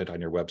the content on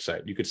your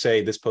website. You could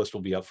say this post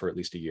will be up for at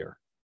least a year,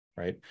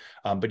 right?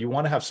 But you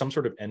want to have some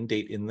sort of end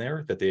date in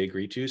there that they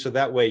agree to. So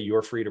that way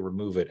you're free to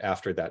remove it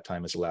after that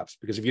time has elapsed.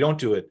 Because if you don't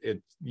do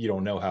it, you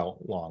don't know how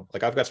long.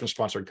 Like I've got some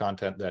sponsored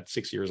content that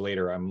 6 years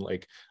later, I'm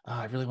like,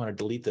 I really want to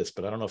delete this,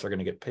 but I don't know if they're going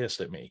to get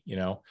pissed at me,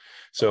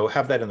 So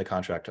have that in the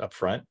contract up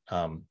front.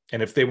 And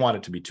if they want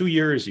it to be 2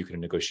 years, you can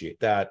negotiate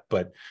that.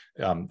 But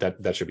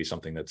that should be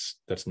something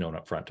that's known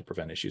up front to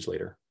prevent issues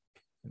later.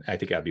 I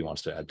think Abby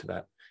wants to add to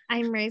that.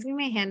 I'm raising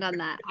my hand on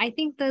that. I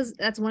think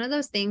that's one of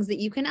those things that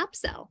you can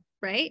upsell,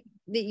 right?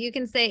 That you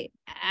can say,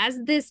 as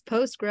this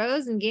post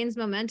grows and gains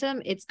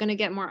momentum, it's going to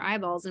get more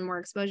eyeballs and more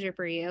exposure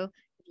for you.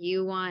 If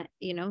you want,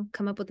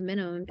 come up with a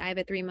minimum. I have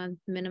a 3-month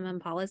minimum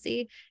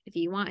policy. If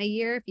you want a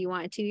year, if you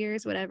want 2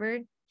 years, whatever,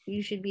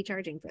 you should be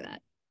charging for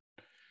that.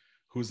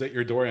 Who's at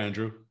your door,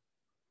 Andrew?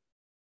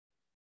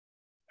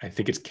 I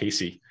think it's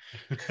Casey.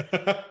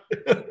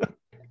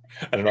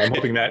 I don't know.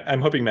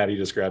 I'm hoping Maddie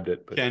just grabbed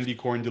it. But. Candy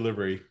corn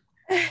delivery.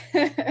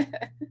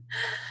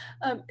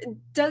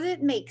 Does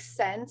it make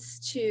sense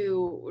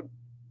to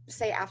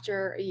say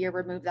after a year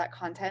remove that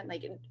content?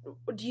 Like,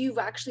 do you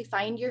actually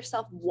find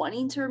yourself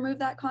wanting to remove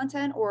that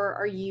content, or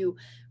are you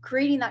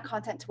creating that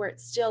content to where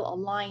it still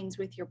aligns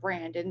with your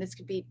brand? And this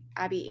could be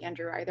Abby,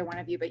 Andrew, either one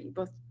of you, but you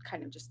both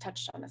kind of just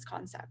touched on this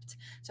concept.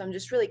 So I'm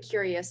just really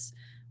curious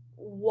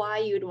why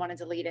you would want to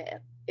delete it.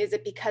 Is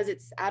it because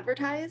it's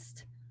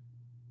advertised?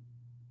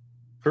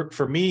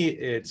 For me,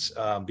 it's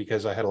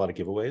because I had a lot of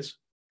giveaways.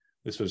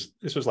 This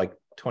was like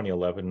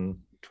 2011,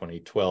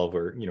 2012,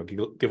 where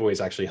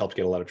giveaways actually helped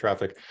get a lot of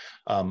traffic.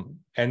 And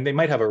they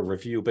might have a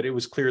review, but it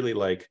was clearly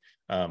like,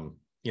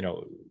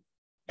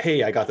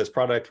 hey, I got this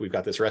product, we've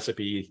got this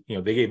recipe.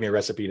 They gave me a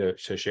recipe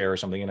to share or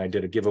something, and I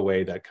did a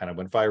giveaway that kind of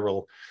went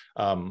viral.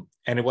 And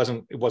it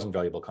wasn't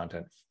valuable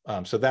content.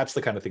 So that's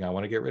the kind of thing I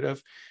want to get rid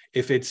of.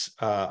 If it's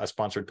a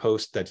sponsored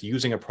post that's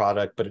using a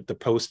product, but the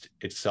post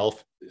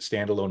itself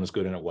standalone is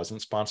good and it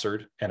wasn't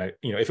sponsored, and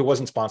if it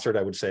wasn't sponsored,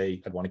 I would say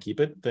I'd want to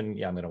keep it, then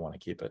yeah, I'm going to want to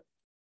keep it.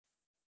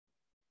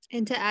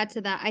 And to add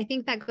to that, I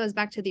think that goes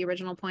back to the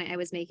original point I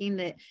was making,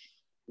 that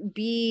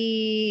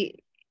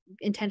be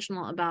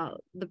intentional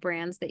about the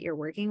brands that you're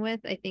working with.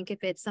 I think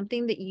if it's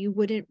something that you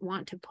wouldn't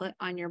want to put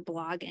on your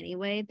blog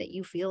anyway, that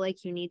you feel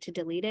like you need to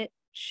delete it,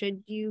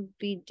 should you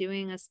be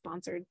doing a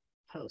sponsored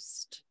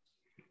post?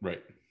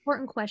 Right.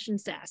 Important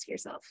questions to ask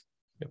yourself.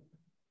 Yep.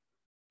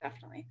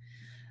 Definitely.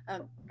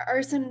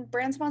 Arson,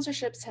 brand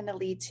sponsorships tend to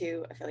lead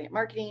to affiliate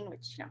marketing,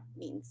 which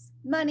means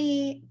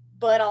money,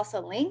 but also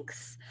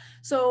links.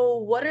 So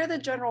what are the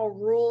general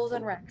rules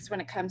and recs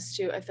when it comes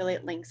to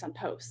affiliate links on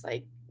posts?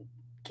 Like,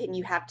 can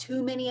you have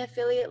too many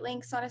affiliate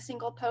links on a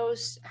single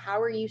post?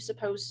 How are you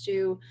supposed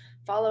to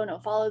no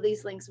follow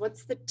these links?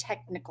 What's the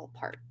technical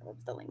part of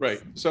the links?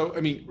 Right. So,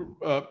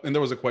 and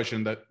there was a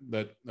question that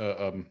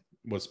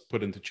was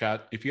put into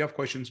chat. If you have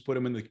questions, put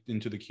them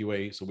into the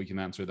QA so we can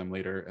answer them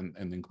later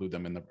and include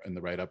them in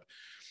the write-up.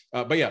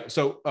 But yeah,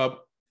 so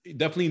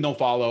definitely no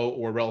follow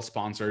or rel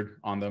sponsored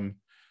on them.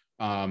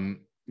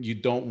 You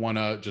don't want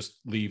to just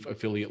leave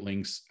affiliate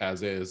links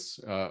as is.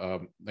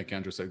 Like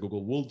Andrew said,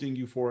 Google will ding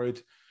you for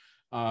it.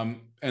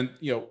 And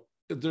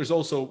there's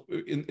also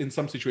in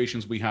some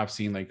situations we have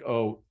seen like,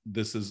 oh,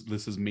 this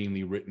is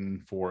mainly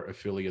written for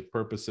affiliate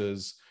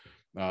purposes.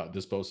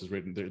 This post is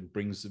written, it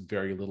brings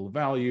very little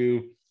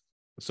value,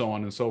 so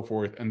on and so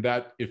forth. And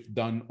that, if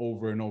done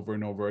over and over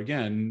and over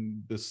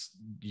again,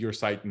 your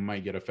site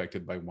might get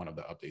affected by one of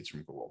the updates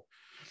from Google.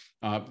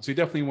 So you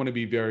definitely want to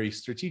be very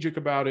strategic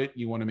about it.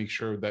 You want to make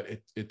sure that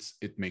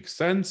it makes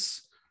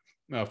sense.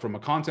 from a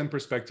content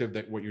perspective,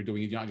 that what you're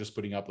doing, you're not just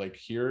putting up like,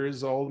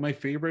 here's all my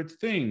favorite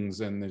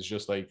things, and it's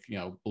just like, you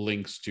know,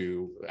 links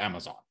to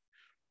Amazon.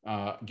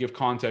 Give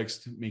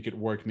context, make it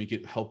work, make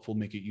it helpful,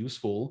 make it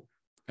useful,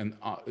 and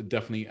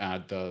definitely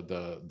add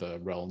the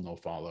rel no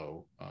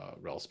follow,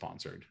 rel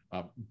sponsored.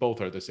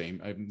 Both are the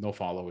same. No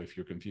follow, if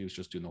you're confused,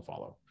 just do no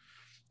follow.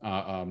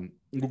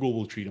 Google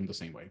will treat them the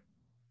same way.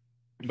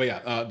 But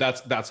yeah,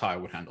 that's how I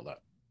would handle that.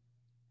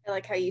 I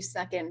like how you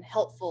snuck in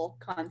helpful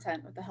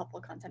content with the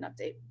helpful content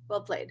update. Well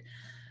played.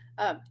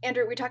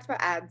 Andrew, we talked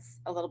about ads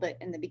a little bit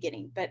in the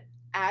beginning, but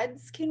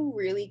ads can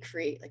really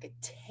create like a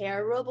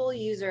terrible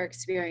user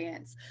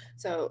experience.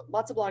 So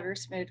lots of bloggers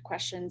submitted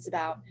questions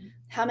about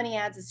how many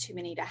ads is too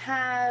many to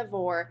have,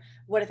 or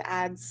what if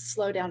ads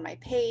slow down my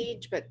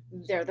page, but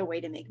they're the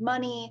way to make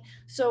money.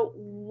 So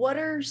what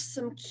are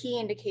some key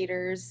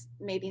indicators,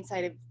 maybe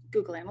inside of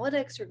Google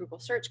Analytics or Google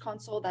Search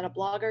Console, that a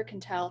blogger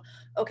can tell,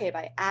 okay,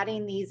 by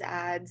adding these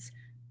ads,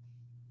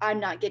 I'm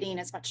not getting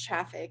as much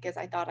traffic as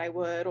I thought I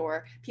would,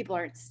 or people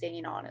aren't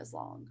staying on as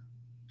long?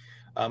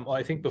 Well,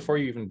 I think before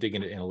you even dig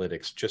into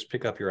analytics, just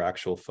pick up your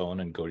actual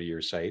phone and go to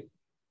your site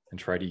and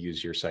try to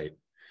use your site.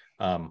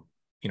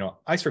 You know,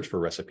 I search for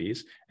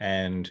recipes,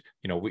 and,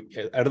 you know,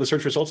 out of the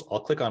search results, I'll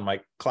click on my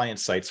client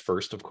sites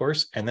first, of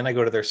course, and then I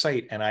go to their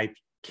site, and I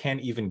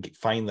can't even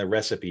find the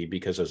recipe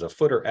because there's a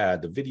footer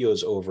ad, the video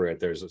is over it,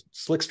 there's a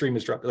slick stream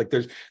is dropped, like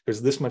there's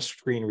this much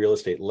screen real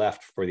estate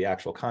left for the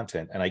actual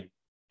content, and I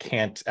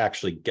can't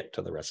actually get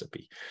to the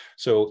recipe.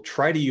 So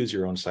try to use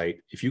your own site.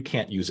 If you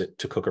can't use it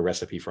to cook a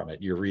recipe from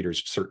it, your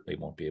readers certainly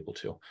won't be able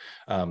to.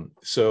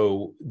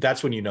 So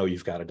that's when you know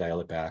you've got to dial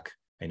it back.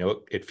 I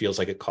know it feels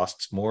like it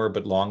costs more,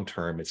 but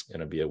long-term, it's going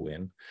to be a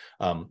win.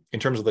 In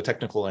terms of the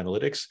technical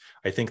analytics,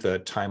 I think the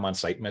time on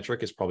site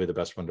metric is probably the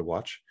best one to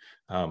watch.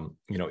 You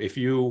know, if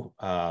your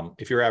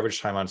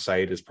average time on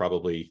site is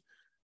probably,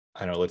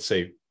 I don't know, let's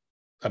say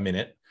a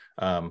minute,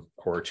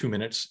 or 2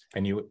 minutes,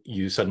 and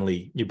you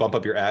suddenly bump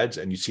up your ads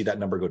and you see that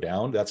number go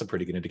down, that's a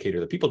pretty good indicator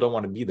that people don't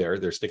want to be there.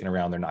 They're sticking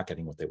around. They're not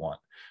getting what they want.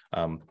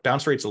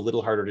 Bounce rate's a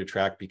little harder to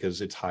track because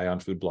it's high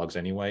on food blogs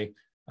anyway.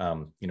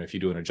 You know, if you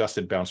do an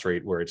adjusted bounce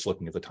rate where it's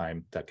looking at the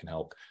time, that can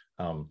help.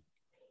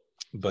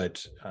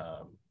 But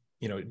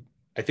you know,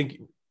 I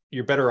think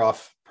you're better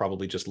off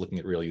probably just looking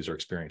at real user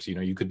experience. You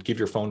know, you could give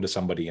your phone to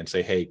somebody and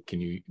say, hey, can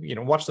you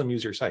know, watch them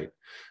use your site,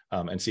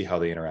 and see how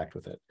they interact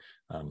with it.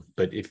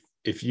 But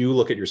if you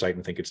look at your site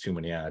and think it's too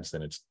many ads,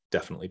 then it's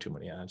definitely too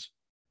many ads.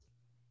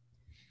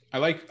 I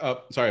like,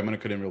 sorry, I'm going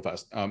to cut in real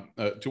fast.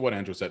 To what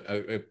Andrew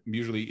said,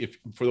 usually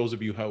for those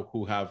of you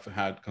who have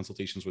had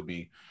consultations with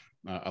me,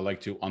 I like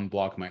to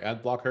unblock my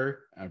ad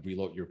blocker,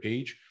 reload your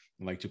page.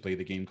 I like to play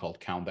the game called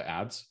Count the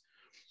Ads.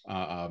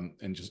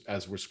 And just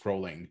as we're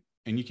scrolling,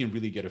 and you can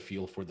really get a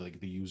feel for the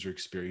user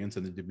experience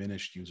and the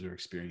diminished user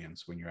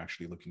experience when you're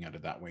actually looking at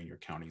it that way, and you're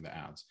counting the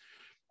ads.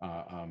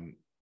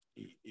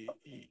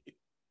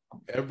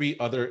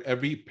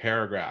 Every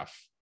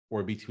paragraph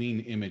or between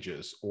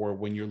images, or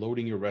when you're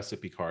loading your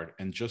recipe card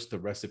and just the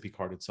recipe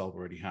card itself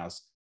already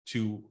has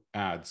 2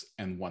 ads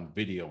and 1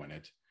 video in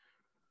it,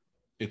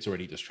 it's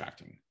already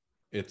distracting.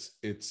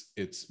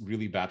 It's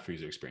really bad for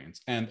user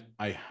experience. And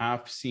I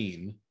have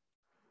seen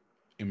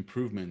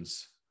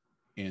improvements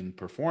in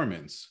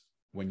performance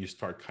when you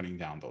start cutting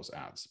down those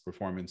ads,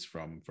 performance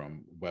from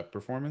web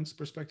performance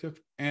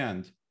perspective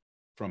and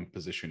from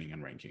positioning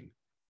and ranking,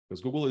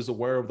 because Google is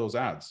aware of those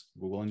ads.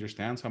 Google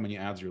understands how many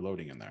ads you're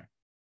loading in there.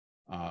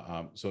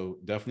 So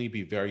definitely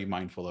be very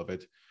mindful of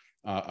it.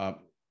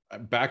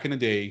 Back in the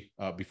day,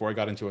 before I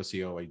got into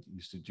SEO, I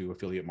used to do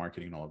affiliate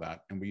marketing and all of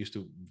that. And we used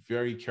to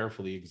very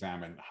carefully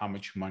examine how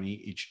much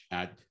money each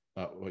ad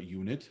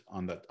unit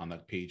on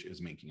that page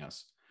is making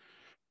us.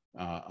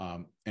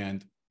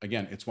 And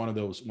again, it's one of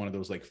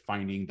those like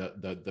finding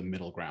the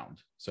middle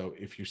ground. So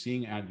if you're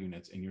seeing ad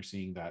units and you're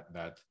seeing that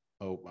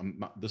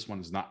this one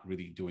is not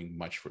really doing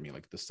much for me,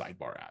 like the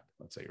sidebar ad,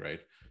 let's say,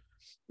 right?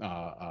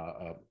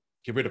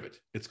 Get rid of it.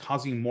 It's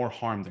causing more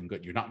harm than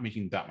good. You're not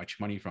making that much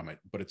money from it,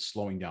 but it's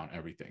slowing down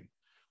everything.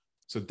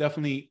 So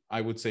definitely, I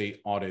would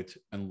say audit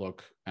and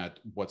look at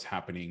what's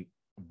happening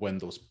when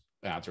those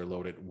ads are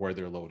loaded, where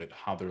they're loaded,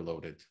 how they're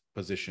loaded,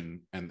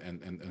 position,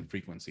 and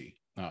frequency.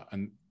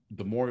 And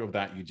the more of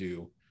that you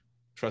do,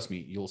 trust me,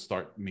 you'll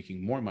start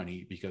making more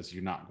money because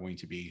you're not going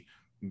to be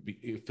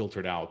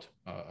filtered out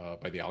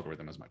by the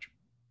algorithm as much.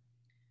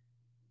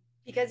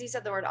 Because you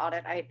said the word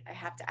audit, I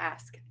have to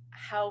ask,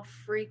 how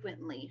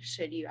frequently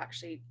should you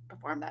actually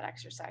perform that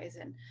exercise,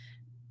 and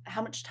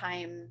how much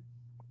time?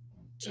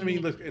 I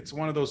mean, look, it's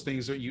one of those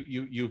things that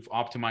you've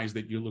optimized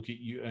that you look at.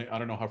 I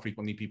don't know how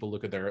frequently people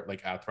look at their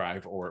like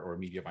AdThrive or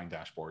Mediavine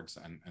dashboards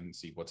and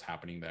see what's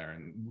happening there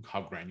and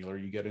how granular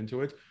you get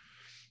into it.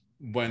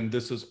 When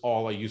this is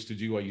all I used to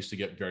do, I used to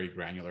get very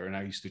granular, and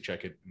I used to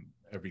check it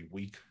every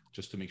week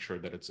just to make sure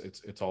that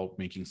it's all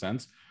making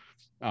sense.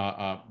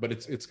 But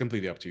it's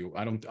completely up to you.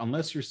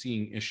 Unless you're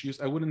seeing issues,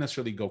 I wouldn't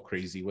necessarily go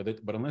crazy with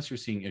it, but unless you're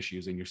seeing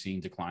issues and you're seeing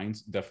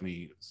declines,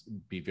 definitely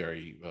be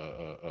very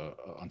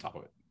on top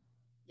of it.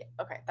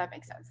 Yeah, okay, that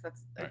makes sense.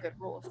 That's a good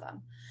rule of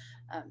thumb.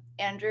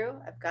 Andrew,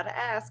 I've got to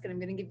ask, and I'm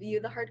going to give you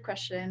the hard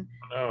question.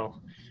 Oh,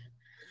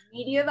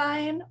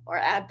 Mediavine or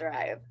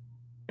AdThrive?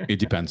 It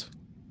depends.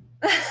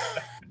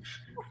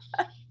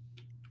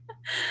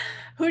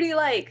 Who do you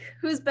like?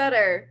 Who's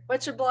better?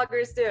 What should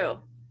bloggers do?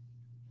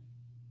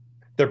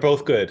 they're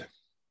both good.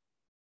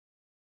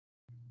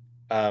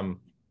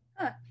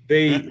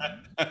 They,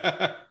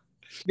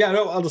 yeah,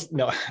 no,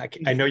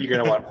 I know you're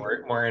going to want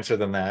more answer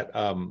than that.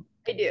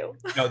 I do.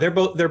 No, they're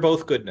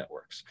both good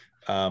networks.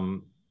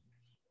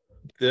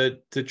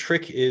 The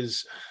trick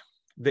is,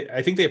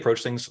 I think they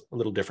approach things a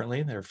little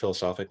differently. They're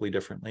philosophically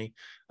differently.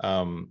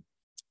 And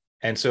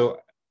so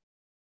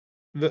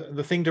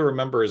the thing to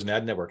remember is an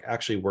ad network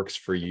actually works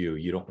for you.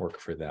 You don't work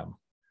for them.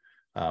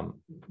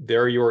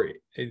 They're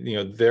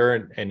they're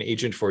an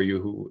agent for you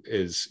who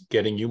is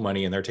getting you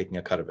money, and they're taking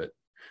a cut of it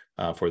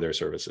for their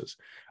services.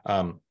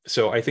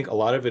 So I think a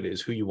lot of it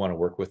is who you want to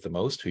work with the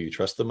most, who you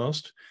trust the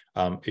most.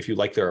 If you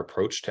like their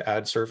approach to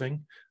ad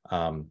serving,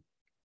 if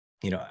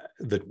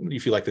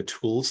you like the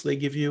tools they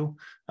give you,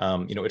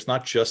 it's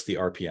not just the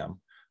RPM.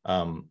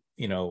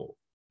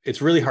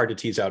 It's really hard to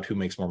tease out who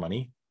makes more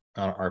money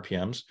on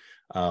RPMs.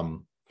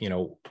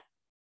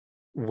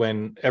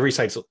 When every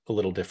site's a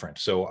little different.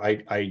 So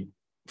I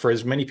for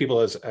as many people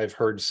as I've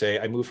heard say,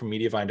 I moved from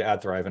Mediavine to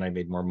AdThrive and I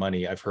made more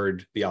money, I've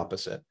heard the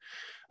opposite.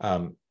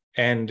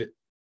 And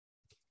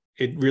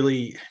it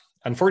really,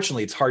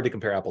 unfortunately, it's hard to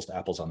compare apples to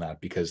apples on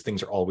that because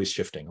things are always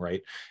shifting,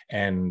 right?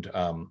 And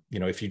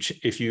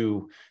if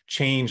you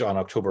change on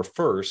October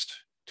 1st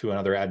to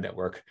another ad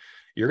network,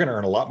 you're going to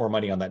earn a lot more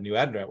money on that new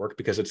ad network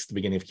because it's the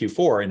beginning of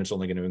Q4 and it's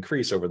only going to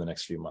increase over the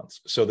next few months.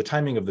 So the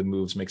timing of the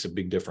moves makes a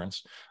big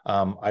difference.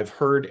 I've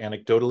heard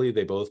anecdotally,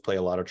 they both play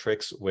a lot of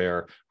tricks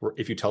where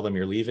if you tell them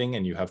you're leaving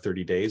and you have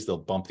 30 days, they'll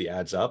bump the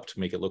ads up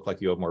to make it look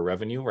like you have more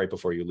revenue right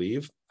before you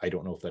leave. I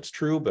don't know if that's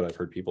true, but I've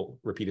heard people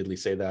repeatedly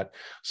say that.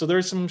 So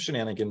there's some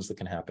shenanigans that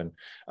can happen.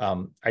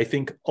 I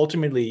think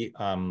ultimately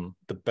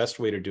the best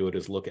way to do it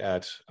is look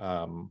at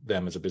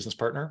them as a business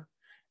partner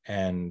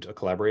and a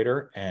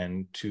collaborator,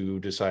 and to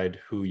decide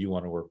who you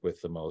want to work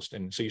with the most.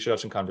 And so you should have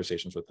some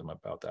conversations with them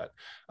about that.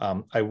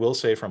 I will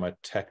say from a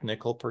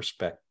technical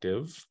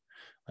perspective,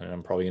 and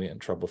I'm probably going to get in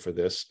trouble for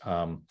this,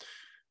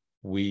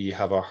 we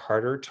have a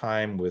harder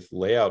time with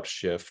layout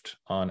shift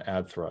on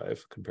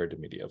AdThrive compared to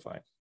Mediavine.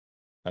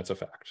 That's a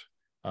fact.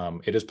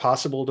 It is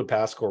possible to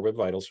pass Core Web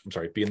Vitals,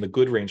 be in the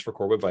good range for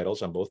Core Web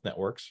Vitals on both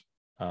networks.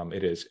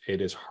 It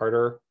is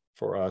harder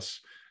for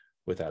us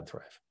with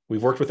AdThrive.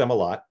 We've worked with them a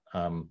lot.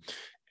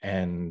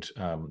 And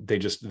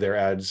their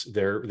ads,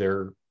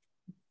 they're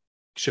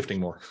shifting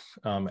more.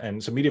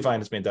 And so Mediavine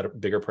has made that a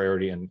bigger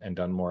priority and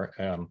done more.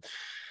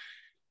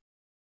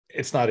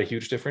 It's not a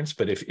huge difference,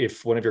 but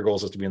if one of your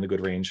goals is to be in the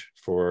good range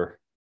for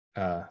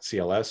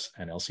CLS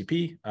and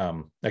LCP,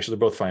 actually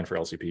they're both fine for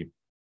LCP.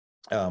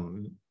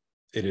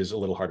 It is a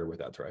little harder with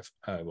AdThrive,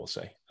 I will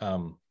say.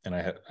 And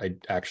I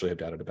actually have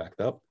data to back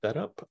that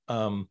up.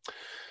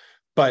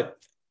 But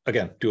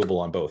again, doable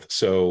on both.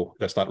 So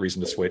that's not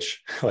reason to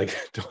switch. Like,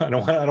 I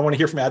don't want to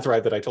hear from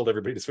AdThrive that I told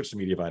everybody to switch to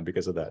Mediavine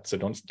because of that. So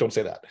don't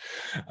say that.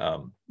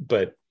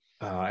 But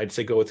I'd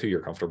say go with who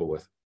you're comfortable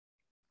with.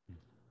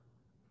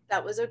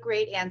 That was a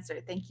great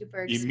answer. Thank you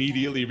for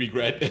Immediately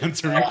regret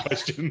answering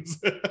questions.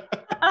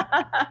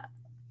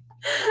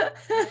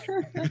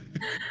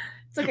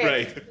 It's okay.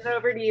 Right. It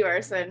over to you,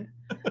 Arsen.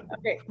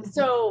 Okay,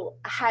 so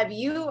have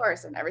you,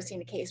 Arsen, ever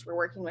seen a case where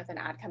working with an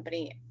ad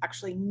company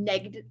actually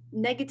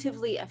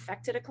negatively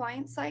affected a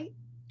client site?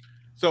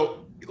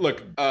 So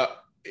look,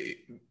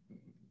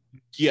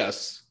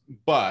 yes,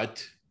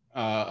 but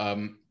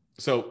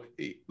so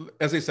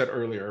as I said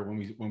earlier,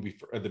 when we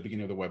at the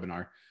beginning of the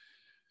webinar,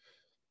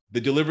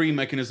 the delivery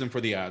mechanism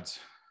for the ads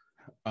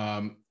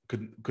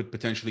could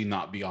potentially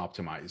not be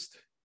optimized,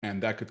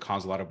 and that could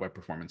cause a lot of web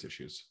performance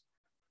issues.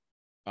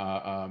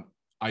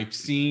 I've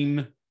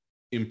seen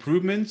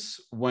improvements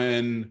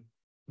when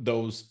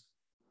those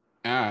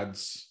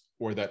ads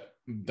or that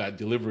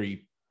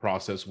delivery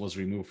process was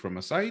removed from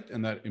a site,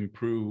 and that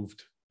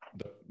improved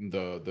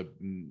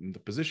the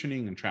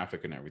positioning and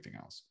traffic and everything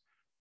else.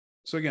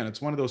 So again,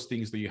 it's one of those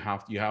things that you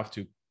have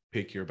to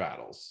pick your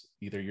battles.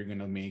 Either you're going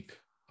to make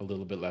a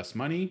little bit less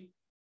money,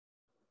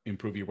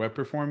 improve your web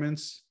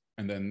performance,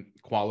 and then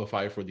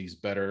qualify for these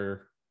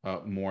better,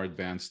 more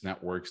advanced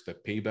networks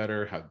that pay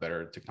better, have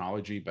better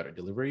technology, better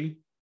delivery,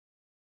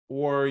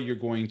 or you're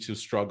going to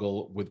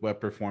struggle with web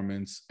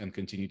performance and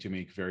continue to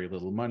make very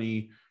little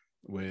money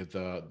with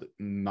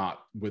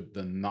not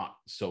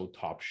so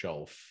top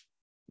shelf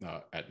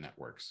ad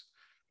networks.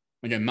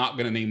 Again, not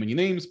going to name any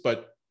names,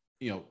 but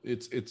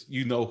it's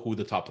who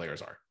the top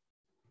players are.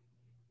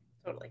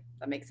 Totally.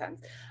 That makes sense.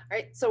 All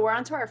right. So we're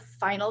on to our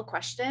final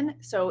question.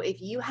 So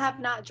if you have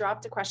not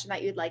dropped a question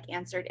that you'd like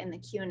answered in the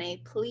Q&A,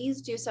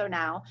 please do so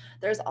now.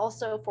 There's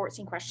also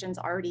 14 questions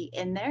already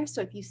in there.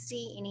 So if you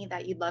see any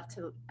that you'd love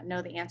to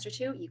know the answer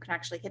to, you can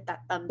actually hit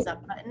that thumbs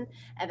up button,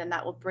 and then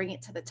that will bring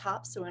it to the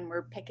top. So when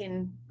we're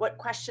picking what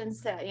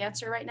questions to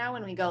answer right now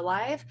when we go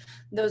live,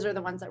 those are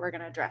the ones that we're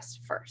going to address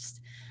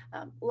first.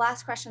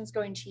 Last question is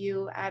going to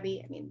you,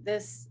 Abby. I mean,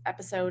 this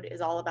episode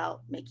is all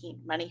about making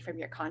money from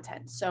your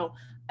content. So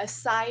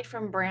aside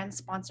from brand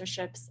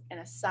sponsorships and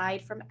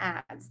aside from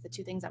ads, the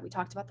two things that we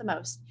talked about the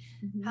most,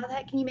 how the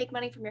heck can you make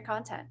money from your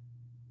content?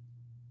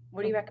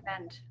 What do you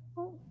recommend?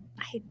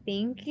 I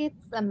think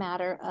it's a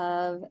matter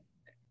of,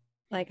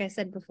 like I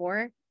said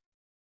before,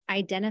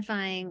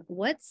 identifying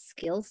what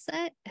skill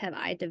set have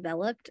I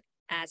developed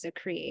as a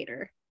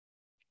creator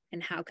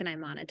and how can I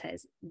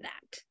monetize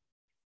that?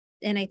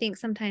 And I think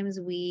sometimes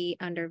we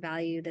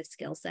undervalue the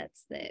skill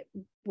sets that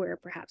we're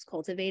perhaps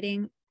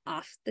cultivating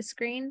off the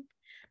screen.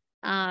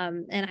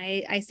 And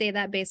I say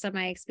that based on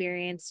my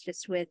experience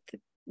just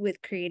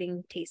with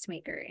creating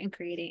Tastemaker and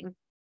creating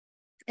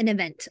an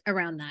event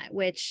around that,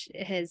 which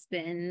has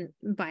been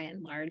by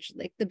and large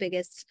like the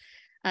biggest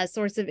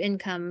source of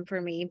income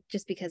for me,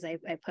 just because I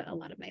put a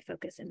lot of my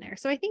focus in there.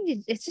 So I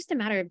think it's just a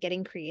matter of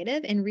getting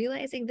creative and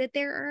realizing that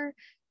there are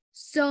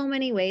so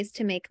many ways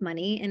to make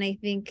money. And I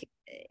think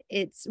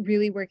it's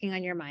really working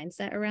on your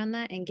mindset around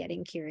that and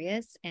getting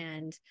curious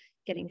and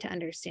getting to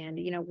understand,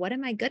 what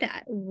am I good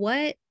at?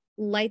 What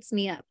lights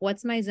me up?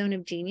 What's my zone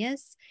of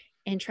genius?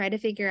 And try to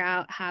figure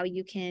out how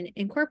you can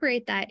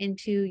incorporate that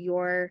into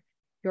your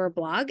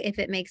blog if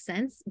it makes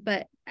sense.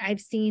 But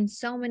I've seen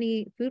so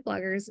many food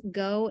bloggers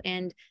go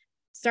and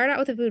start out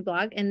with a food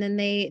blog, and then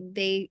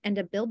they end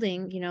up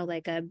building,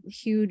 like a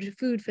huge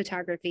food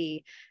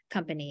photography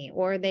company,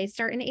 or they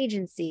start an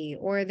agency,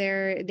 or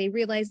they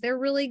realize they're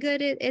really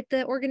good at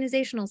the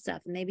organizational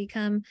stuff and they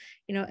become,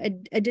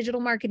 a digital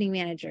marketing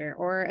manager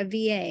or a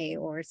VA,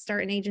 or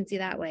start an agency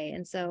that way.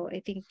 And so I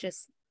think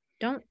just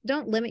don't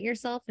limit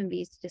yourself and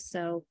be just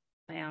so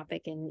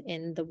myopic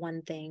in the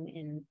one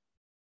thing,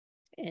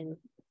 and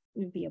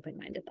be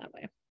open-minded that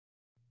way.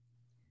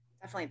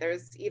 Definitely.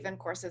 There's even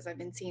courses. I've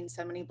been seeing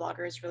so many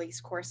bloggers release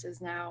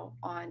courses now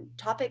on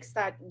topics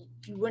that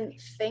you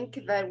wouldn't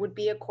think that would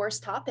be a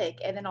course topic.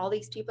 And then all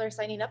these people are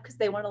signing up because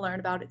they want to learn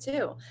about it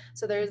too.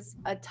 So there's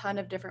a ton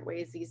of different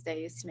ways these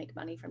days to make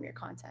money from your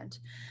content.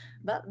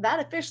 But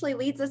that officially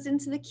leads us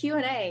into the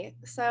Q&A.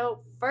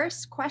 So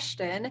first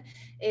question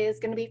is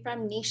going to be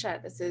from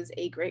Nisha. This is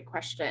a great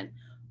question.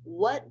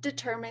 What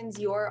determines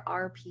your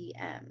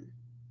RPM?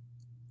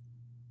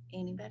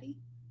 Anybody?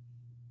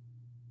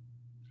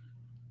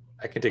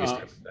 I can take a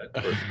step at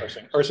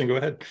that. Carson, go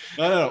ahead.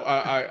 No.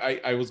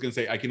 I was going to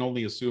say, I can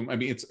only assume. I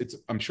mean,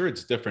 I'm sure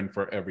it's different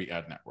for every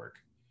ad network,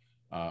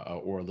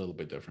 or a little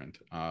bit different.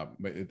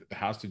 But it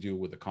has to do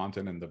with the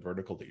content and the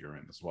vertical that you're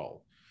in as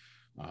well.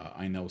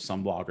 I know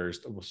some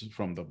bloggers,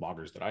 from the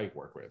bloggers that I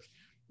work with,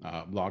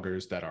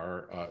 bloggers that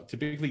are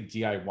typically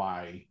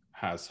DIY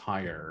has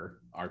higher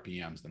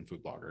RPMs than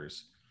food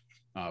bloggers.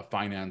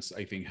 Finance,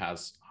 I think,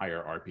 has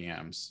higher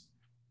RPMs.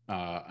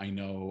 I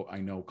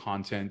know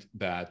content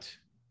that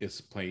is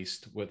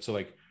placed with, so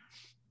like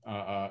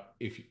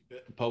if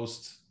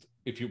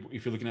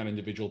you're looking at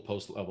individual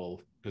post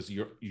level, because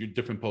your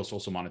different posts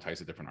also monetize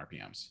at different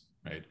RPMs,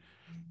 right?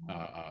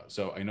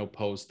 So I know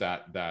posts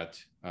that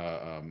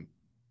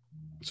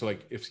so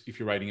like if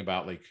you're writing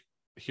about like,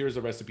 here's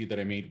a recipe that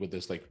I made with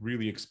this like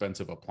really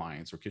expensive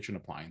appliance or kitchen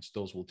appliance,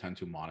 those will tend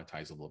to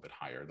monetize a little bit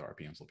higher. The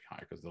RPMs will be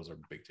higher because those are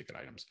big ticket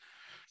items.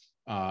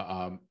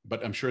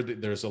 But I'm sure that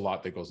there's a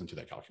lot that goes into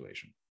that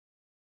calculation.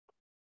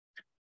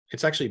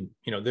 It's actually,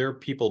 there are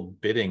people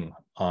bidding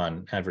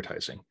on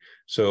advertising.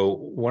 So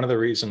one of the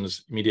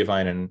reasons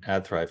Mediavine and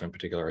AdThrive in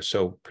particular are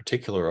so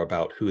particular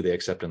about who they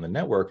accept in the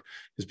network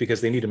is because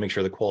they need to make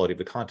sure the quality of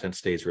the content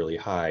stays really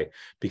high,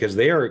 because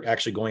they are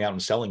actually going out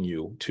and selling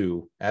you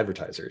to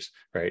advertisers,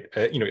 right?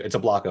 It's a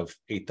block of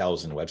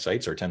 8,000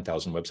 websites or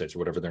 10,000 websites or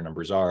whatever their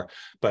numbers are,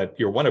 but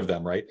you're one of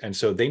them, right? And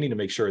so they need to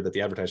make sure that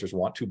the advertisers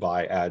want to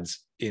buy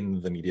ads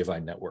in the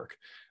Mediavine network.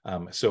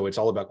 So it's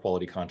all about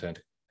quality content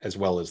as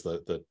well as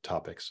the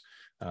topics.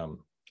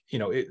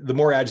 The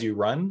more ads you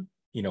run,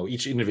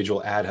 each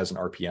individual ad has an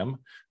RPM.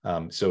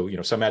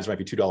 So, some ads might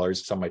be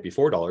 $2, some might be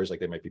 $4, like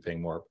they might be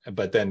paying more,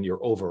 but then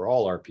your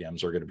overall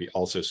RPMs are going to be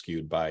also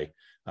skewed by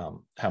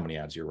how many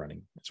ads you're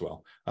running as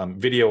well.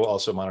 Video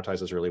also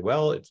monetizes really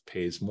well. It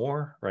pays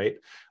more, right?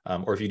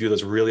 Or if you do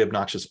those really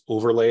obnoxious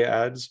overlay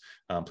ads,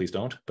 please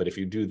don't. But if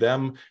you do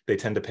them, they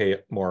tend to pay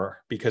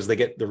more because they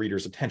get the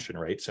reader's attention,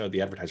 right? So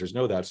the advertisers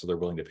know that, so they're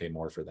willing to pay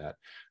more for that.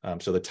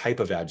 So the type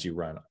of ads you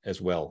run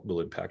as well will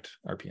impact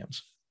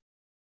RPMs.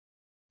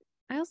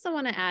 I also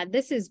want to add,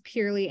 this is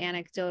purely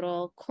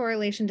anecdotal.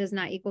 Correlation does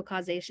not equal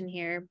causation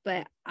here,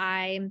 but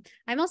I'm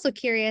also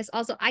curious.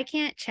 Also, I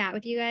can't chat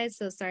with you guys,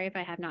 so sorry if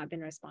I have not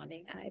been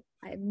responding.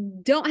 I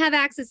don't have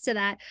access to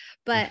that,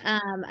 but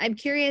I'm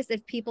curious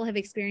if people have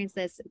experienced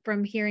this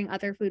from hearing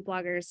other food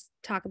bloggers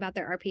talk about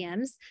their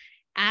RPMs.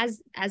 As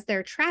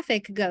their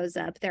traffic goes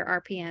up,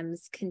 their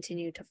RPMs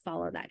continue to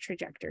follow that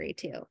trajectory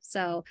too.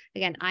 So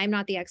again, I'm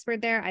not the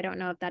expert there. I don't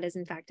know if that is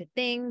in fact a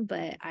thing,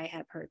 but I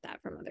have heard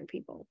that from other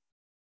people.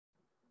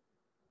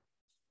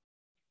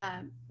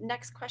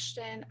 Next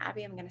question,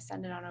 Abby, I'm going to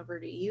send it on over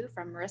to you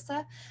from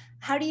Marissa.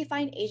 How do you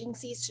find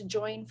agencies to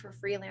join for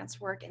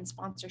freelance work and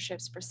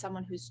sponsorships for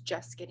someone who's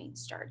just getting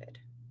started?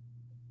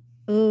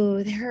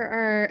 Oh,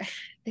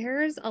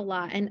 there's a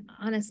lot. And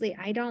honestly,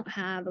 I don't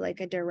have like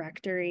a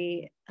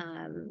directory.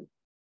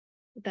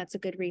 That's a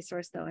good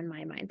resource though, in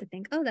my mind, to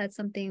think, oh, that's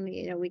something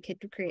that, we could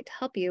create to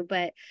help you.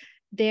 But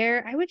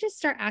I would just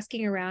start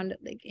asking around,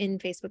 like in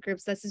Facebook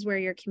groups. This is where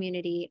your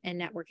community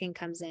and networking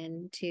comes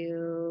in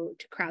to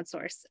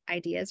crowdsource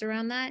ideas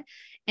around that.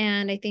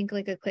 And I think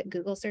like a quick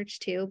Google search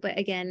too. But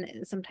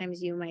again,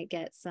 sometimes you might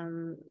get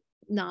some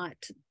not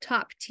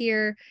top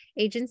tier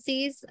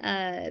agencies.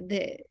 A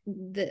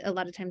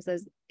lot of times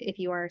those, if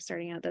you are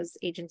starting out, those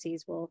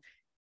agencies will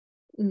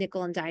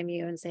nickel and dime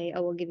you and say,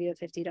 oh, we'll give you a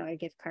 $50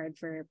 gift card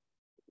for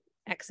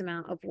X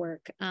amount of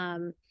work.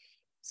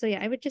 So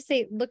yeah, I would just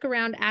say, look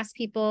around, ask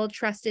people,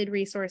 trusted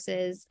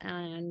resources,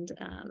 and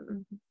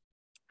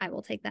I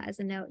will take that as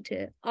a note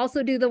to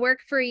also do the work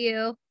for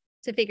you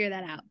to figure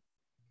that out.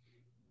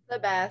 The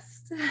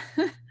best.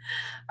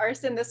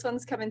 Arsen, this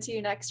one's coming to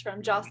you next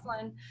from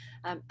Jocelyn.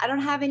 I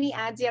don't have any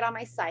ads yet on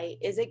my site.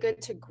 Is it good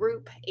to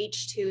group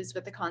H2s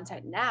with the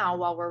content now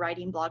while we're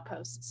writing blog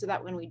posts so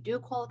that when we do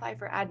qualify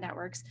for ad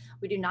networks,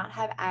 we do not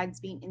have ads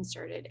being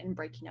inserted and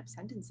breaking up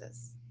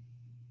sentences?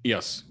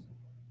 Yes.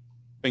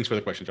 Thanks for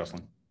the question,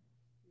 Jocelyn.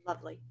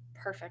 Lovely.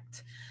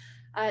 Perfect.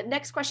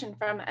 Next question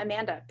from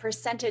Amanda.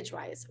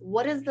 Percentage-wise,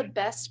 what is the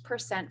best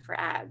percent for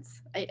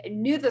ads? I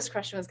knew this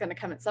question was going to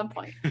come at some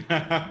point.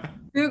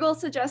 Google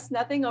suggests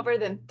nothing over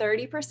than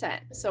 30%.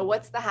 So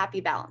what's the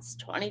happy balance?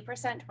 20%,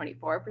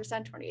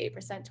 24%,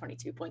 28%,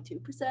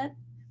 22.2%?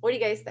 What do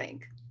you guys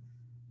think?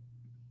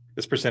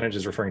 This percentage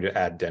is referring to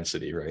ad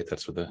density, right?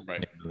 That's what the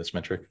Right. name of this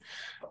metric.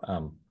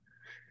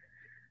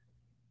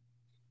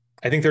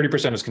 I think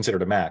 30% is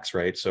considered a max,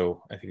 right?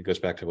 So I think it goes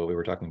back to what we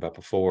were talking about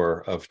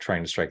before of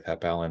trying to strike that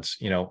balance.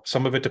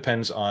 Some of it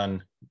depends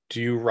on,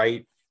 do you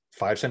write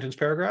 5-sentence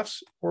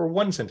paragraphs or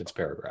 1-sentence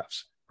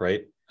paragraphs,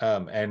 right?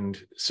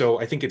 And so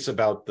I think it's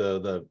about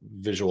the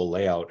visual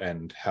layout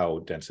and how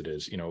dense it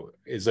is.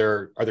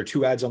 Are there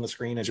 2 ads on the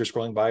screen as you're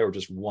scrolling by, or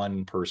just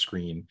 1 per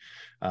screen?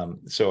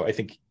 So I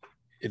think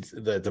it's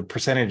the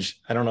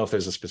percentage. I don't know if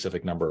there's a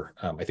specific number.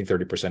 I think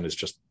 30% is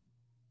just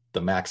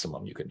the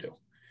maximum you can do.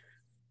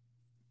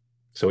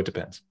 So it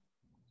depends.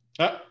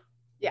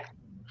 Yeah,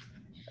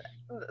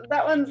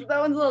 that one's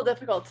a little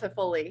difficult to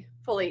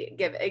fully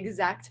give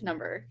exact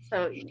number.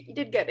 So you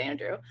did good,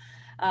 Andrew.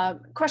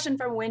 Question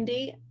from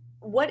Wendy.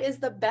 What is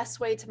the best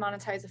way to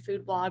monetize a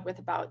food blog with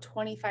about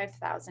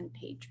 25,000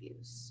 page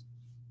views?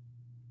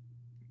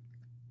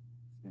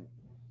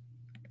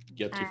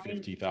 Get to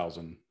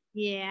 50,000.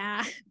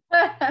 Yeah.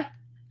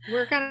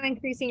 Work on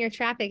increasing your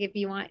traffic if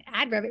you want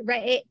ad revenue,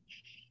 right?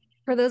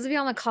 For those of you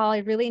on the call, I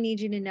really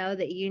need you to know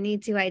that you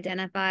need to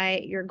identify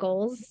your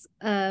goals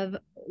of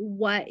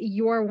what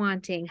you're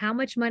wanting. How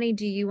much money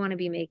do you want to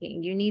be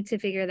making? You need to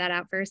figure that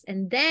out first,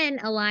 and then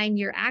align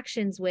your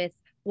actions with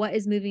what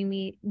is moving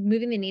the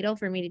needle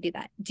for me to do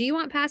that. Do you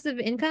want passive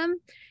income?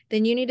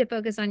 Then you need to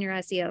focus on your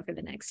SEO for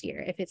the next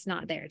year, if it's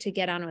not there, to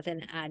get on with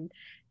an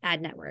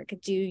ad network.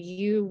 Do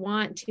you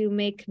want to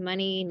make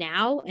money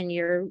now and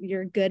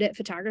you're good at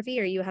photography,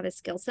 or you have a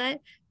skill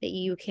set that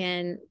you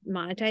can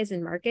monetize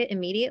and market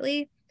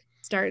immediately?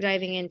 Start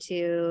diving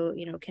into,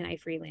 can I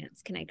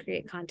freelance? Can I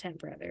create content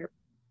for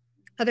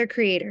other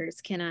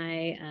creators? Can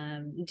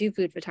I do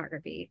food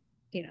photography?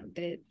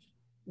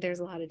 There's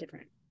a lot of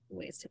different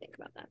ways to think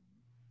about that.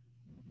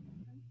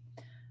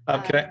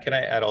 Can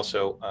I add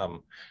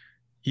also,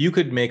 you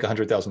could make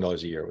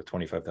 $100,000 a year with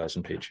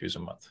 25,000 page views a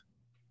month.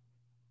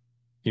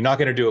 You're not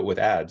going to do it with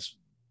ads,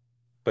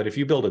 but if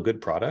you build a good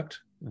product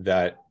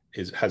that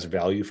has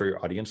value for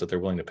your audience that they're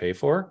willing to pay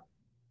for,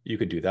 you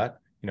could do that.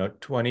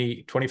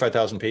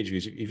 25,000 page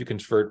views, if you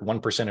convert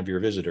 1% of your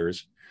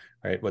visitors,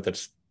 right? What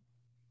that's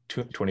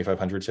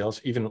 2,500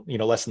 sales, even,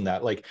 less than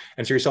that.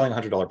 And so you're selling a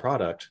 $100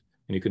 product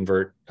and you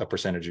convert a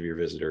percentage of your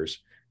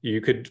visitors,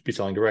 you could be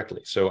selling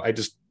directly. So I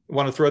just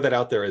want to throw that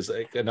out there as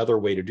another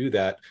way to do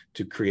that,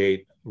 to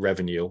create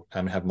revenue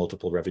and have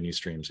multiple revenue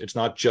streams. It's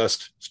not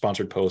just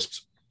sponsored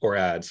posts or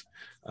ads.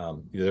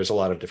 There's a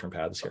lot of different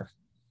paths here.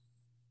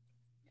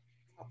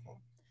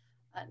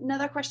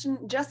 Another question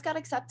just got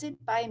accepted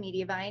by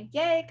Mediavine.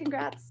 Yay,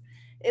 congrats.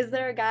 Is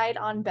there a guide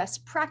on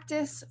best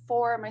practice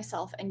for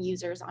myself and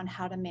users on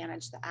how to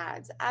manage the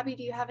ads? Abby,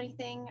 do you have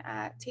anything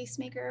at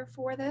Tastemaker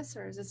for this,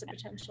 or is this a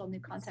potential new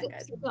content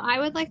guide? So I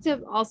would like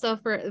to also,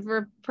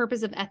 for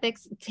purpose of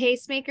ethics,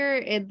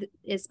 Tastemaker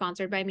is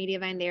sponsored by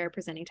Mediavine. They are a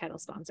presenting title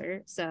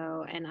sponsor.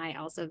 So, and I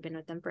also have been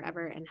with them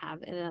forever and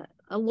have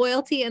a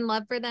loyalty and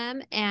love for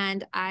them.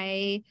 And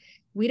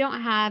we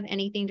don't have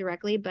anything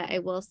directly, but I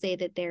will say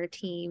that their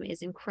team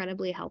is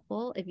incredibly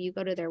helpful. If you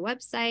go to their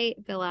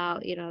website, fill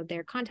out,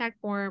 their contact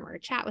form or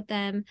chat with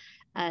them,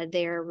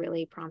 they're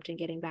really prompt in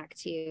getting back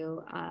to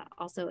you.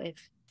 Also,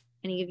 if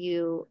any of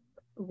you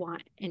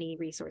want any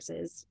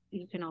resources,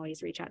 you can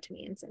always reach out to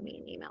me and send me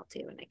an email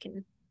too, and I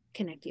can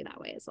connect you that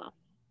way as well.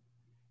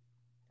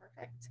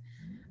 Perfect.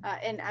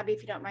 And Abby,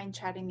 if you don't mind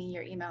chatting me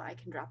your email, I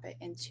can drop it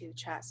into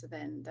chat so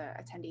then the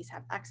attendees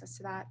have access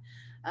to that.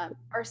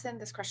 Arsen,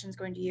 this question is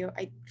going to you.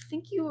 I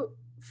think you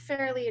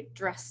fairly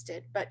addressed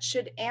it, but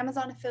should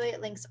Amazon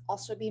affiliate links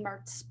also be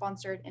marked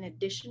sponsored in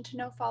addition to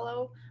no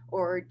follow,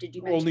 or did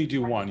you mention only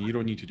do one? You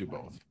don't need to do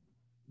both,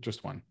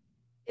 just one.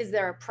 Is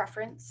there a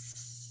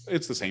preference?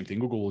 It's the same thing.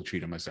 Google will treat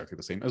them exactly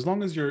the same. As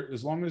long as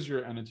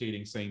you're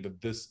annotating saying that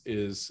this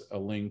is a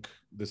link,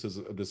 this is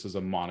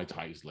a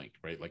monetized link,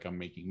 right? Like I'm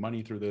making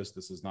money through this.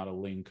 This is not a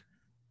link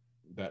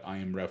that I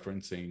am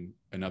referencing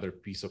another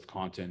piece of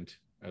content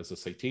as a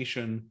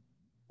citation,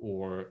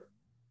 or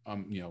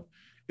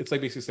it's like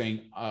basically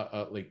saying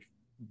like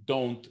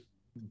don't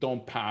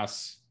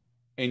pass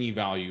any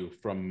value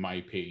from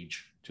my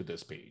page to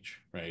this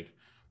page, right?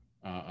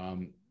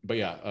 But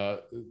yeah,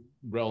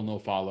 rel no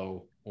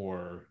follow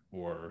or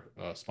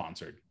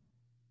sponsored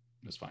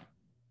is fine.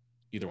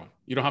 Either one.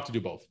 You don't have to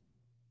do both.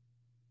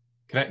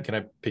 Can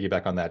I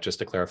piggyback on that just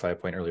to clarify a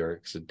point earlier?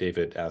 Because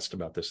David asked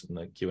about this in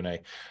the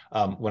Q&A.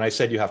 When I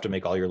said you have to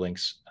make all your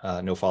links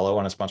no follow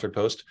on a sponsored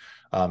post,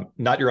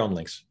 not your own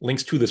links.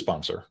 Links to the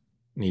sponsor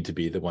need to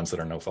be the ones that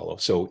are no follow.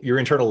 So your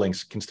internal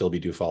links can still be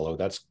do follow.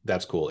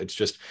 That's cool. It's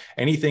just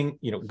anything,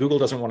 Google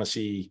doesn't want to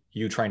see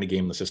you trying to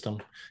game the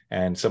system,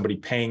 and somebody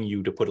paying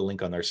you to put a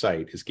link on their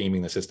site is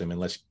gaming the system,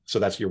 so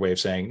that's your way of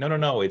saying, no,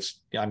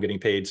 I'm getting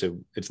paid. So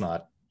it's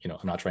not, I'm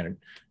not trying to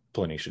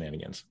pull any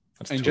shenanigans.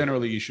 And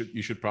generally you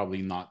should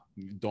probably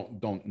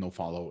don't no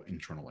follow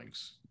internal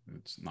links.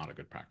 It's not a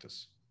good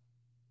practice.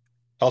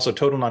 Also,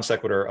 total non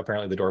sequitur,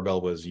 apparently the doorbell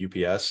was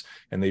UPS,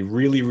 and they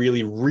really,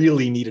 really,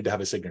 really needed to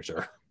have a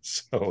signature.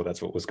 So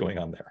that's what was going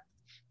on there.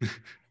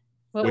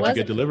 What'd you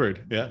get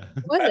delivered? Yeah.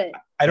 What was it?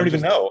 I don't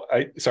even know.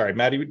 Sorry,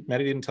 Maddie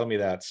didn't tell me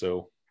that.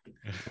 So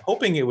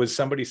hoping it was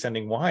somebody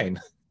sending wine.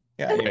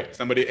 Yeah.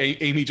 Okay.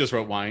 Amy just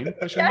wrote wine.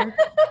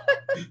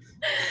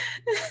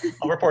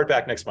 I'll report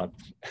back next month.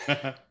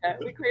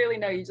 We clearly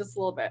know you just a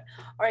little bit.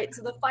 All right,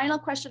 so the final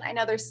question, I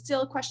know there's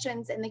still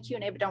questions in the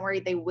Q&A, but don't worry,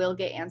 they will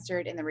get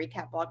answered in the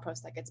recap blog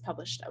post that gets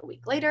published a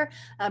week later.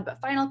 But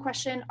final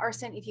question,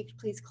 Arsen, if you could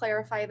please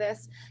clarify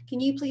this. Can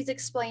you please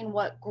explain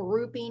what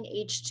grouping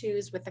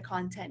H2s with the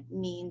content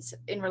means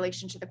in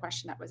relation to the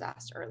question that was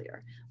asked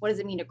earlier? What does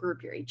it mean to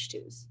group your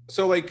H2s?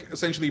 So like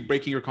essentially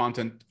breaking your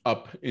content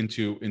up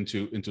into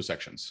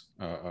sections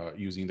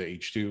using the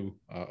H2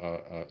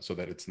 so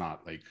that it's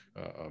not like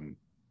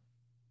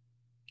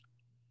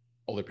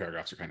all the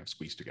paragraphs are kind of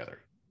squeezed together.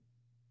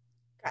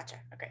 Gotcha.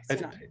 Okay.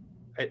 So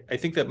I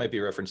think that might be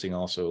referencing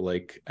also,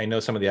 like, I know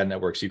some of the ad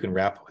networks, you can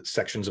wrap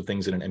sections of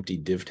things in an empty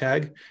div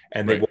tag,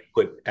 and they will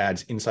put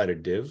ads inside a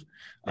div.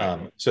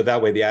 So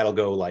that way the ad will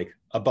go like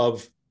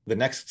above the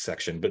next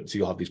section, but so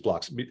you'll have these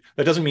blocks.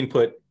 That doesn't mean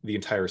put the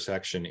entire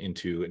section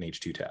into an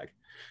H2 tag.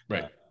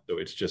 Right. So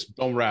it's just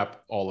don't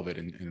wrap all of it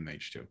in an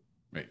H2.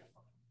 Right.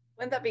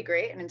 Wouldn't that be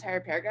great? An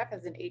entire paragraph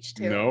as an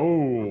H2?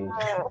 No.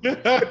 Oh.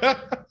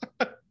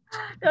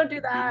 Don't do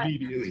that.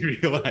 Immediately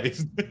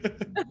realized.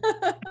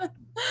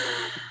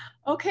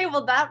 Okay,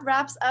 well, that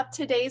wraps up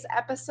today's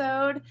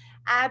episode.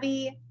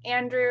 Abby,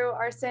 Andrew,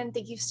 Arsen,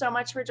 thank you so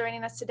much for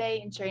joining us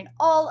today and sharing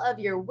all of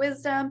your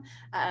wisdom.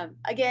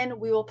 Again,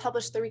 we will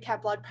publish the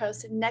recap blog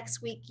post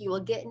next week. You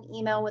will get an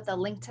email with a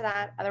link to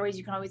that. Otherwise,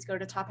 you can always go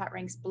to Top Hat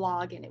Ranks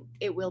blog and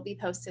it will be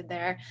posted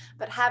there.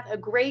 But have a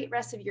great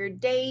rest of your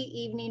day,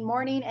 evening,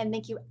 morning, and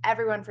thank you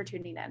everyone for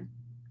tuning in.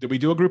 Did we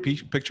do a group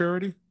picture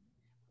already?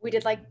 We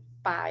did like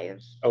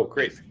 5. Oh,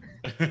 great.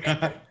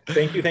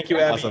 Thank you, Abby.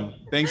 Awesome.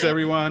 Thanks,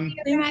 everyone.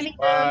 Thank you for having us.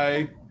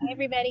 Bye. Bye,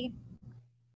 everybody.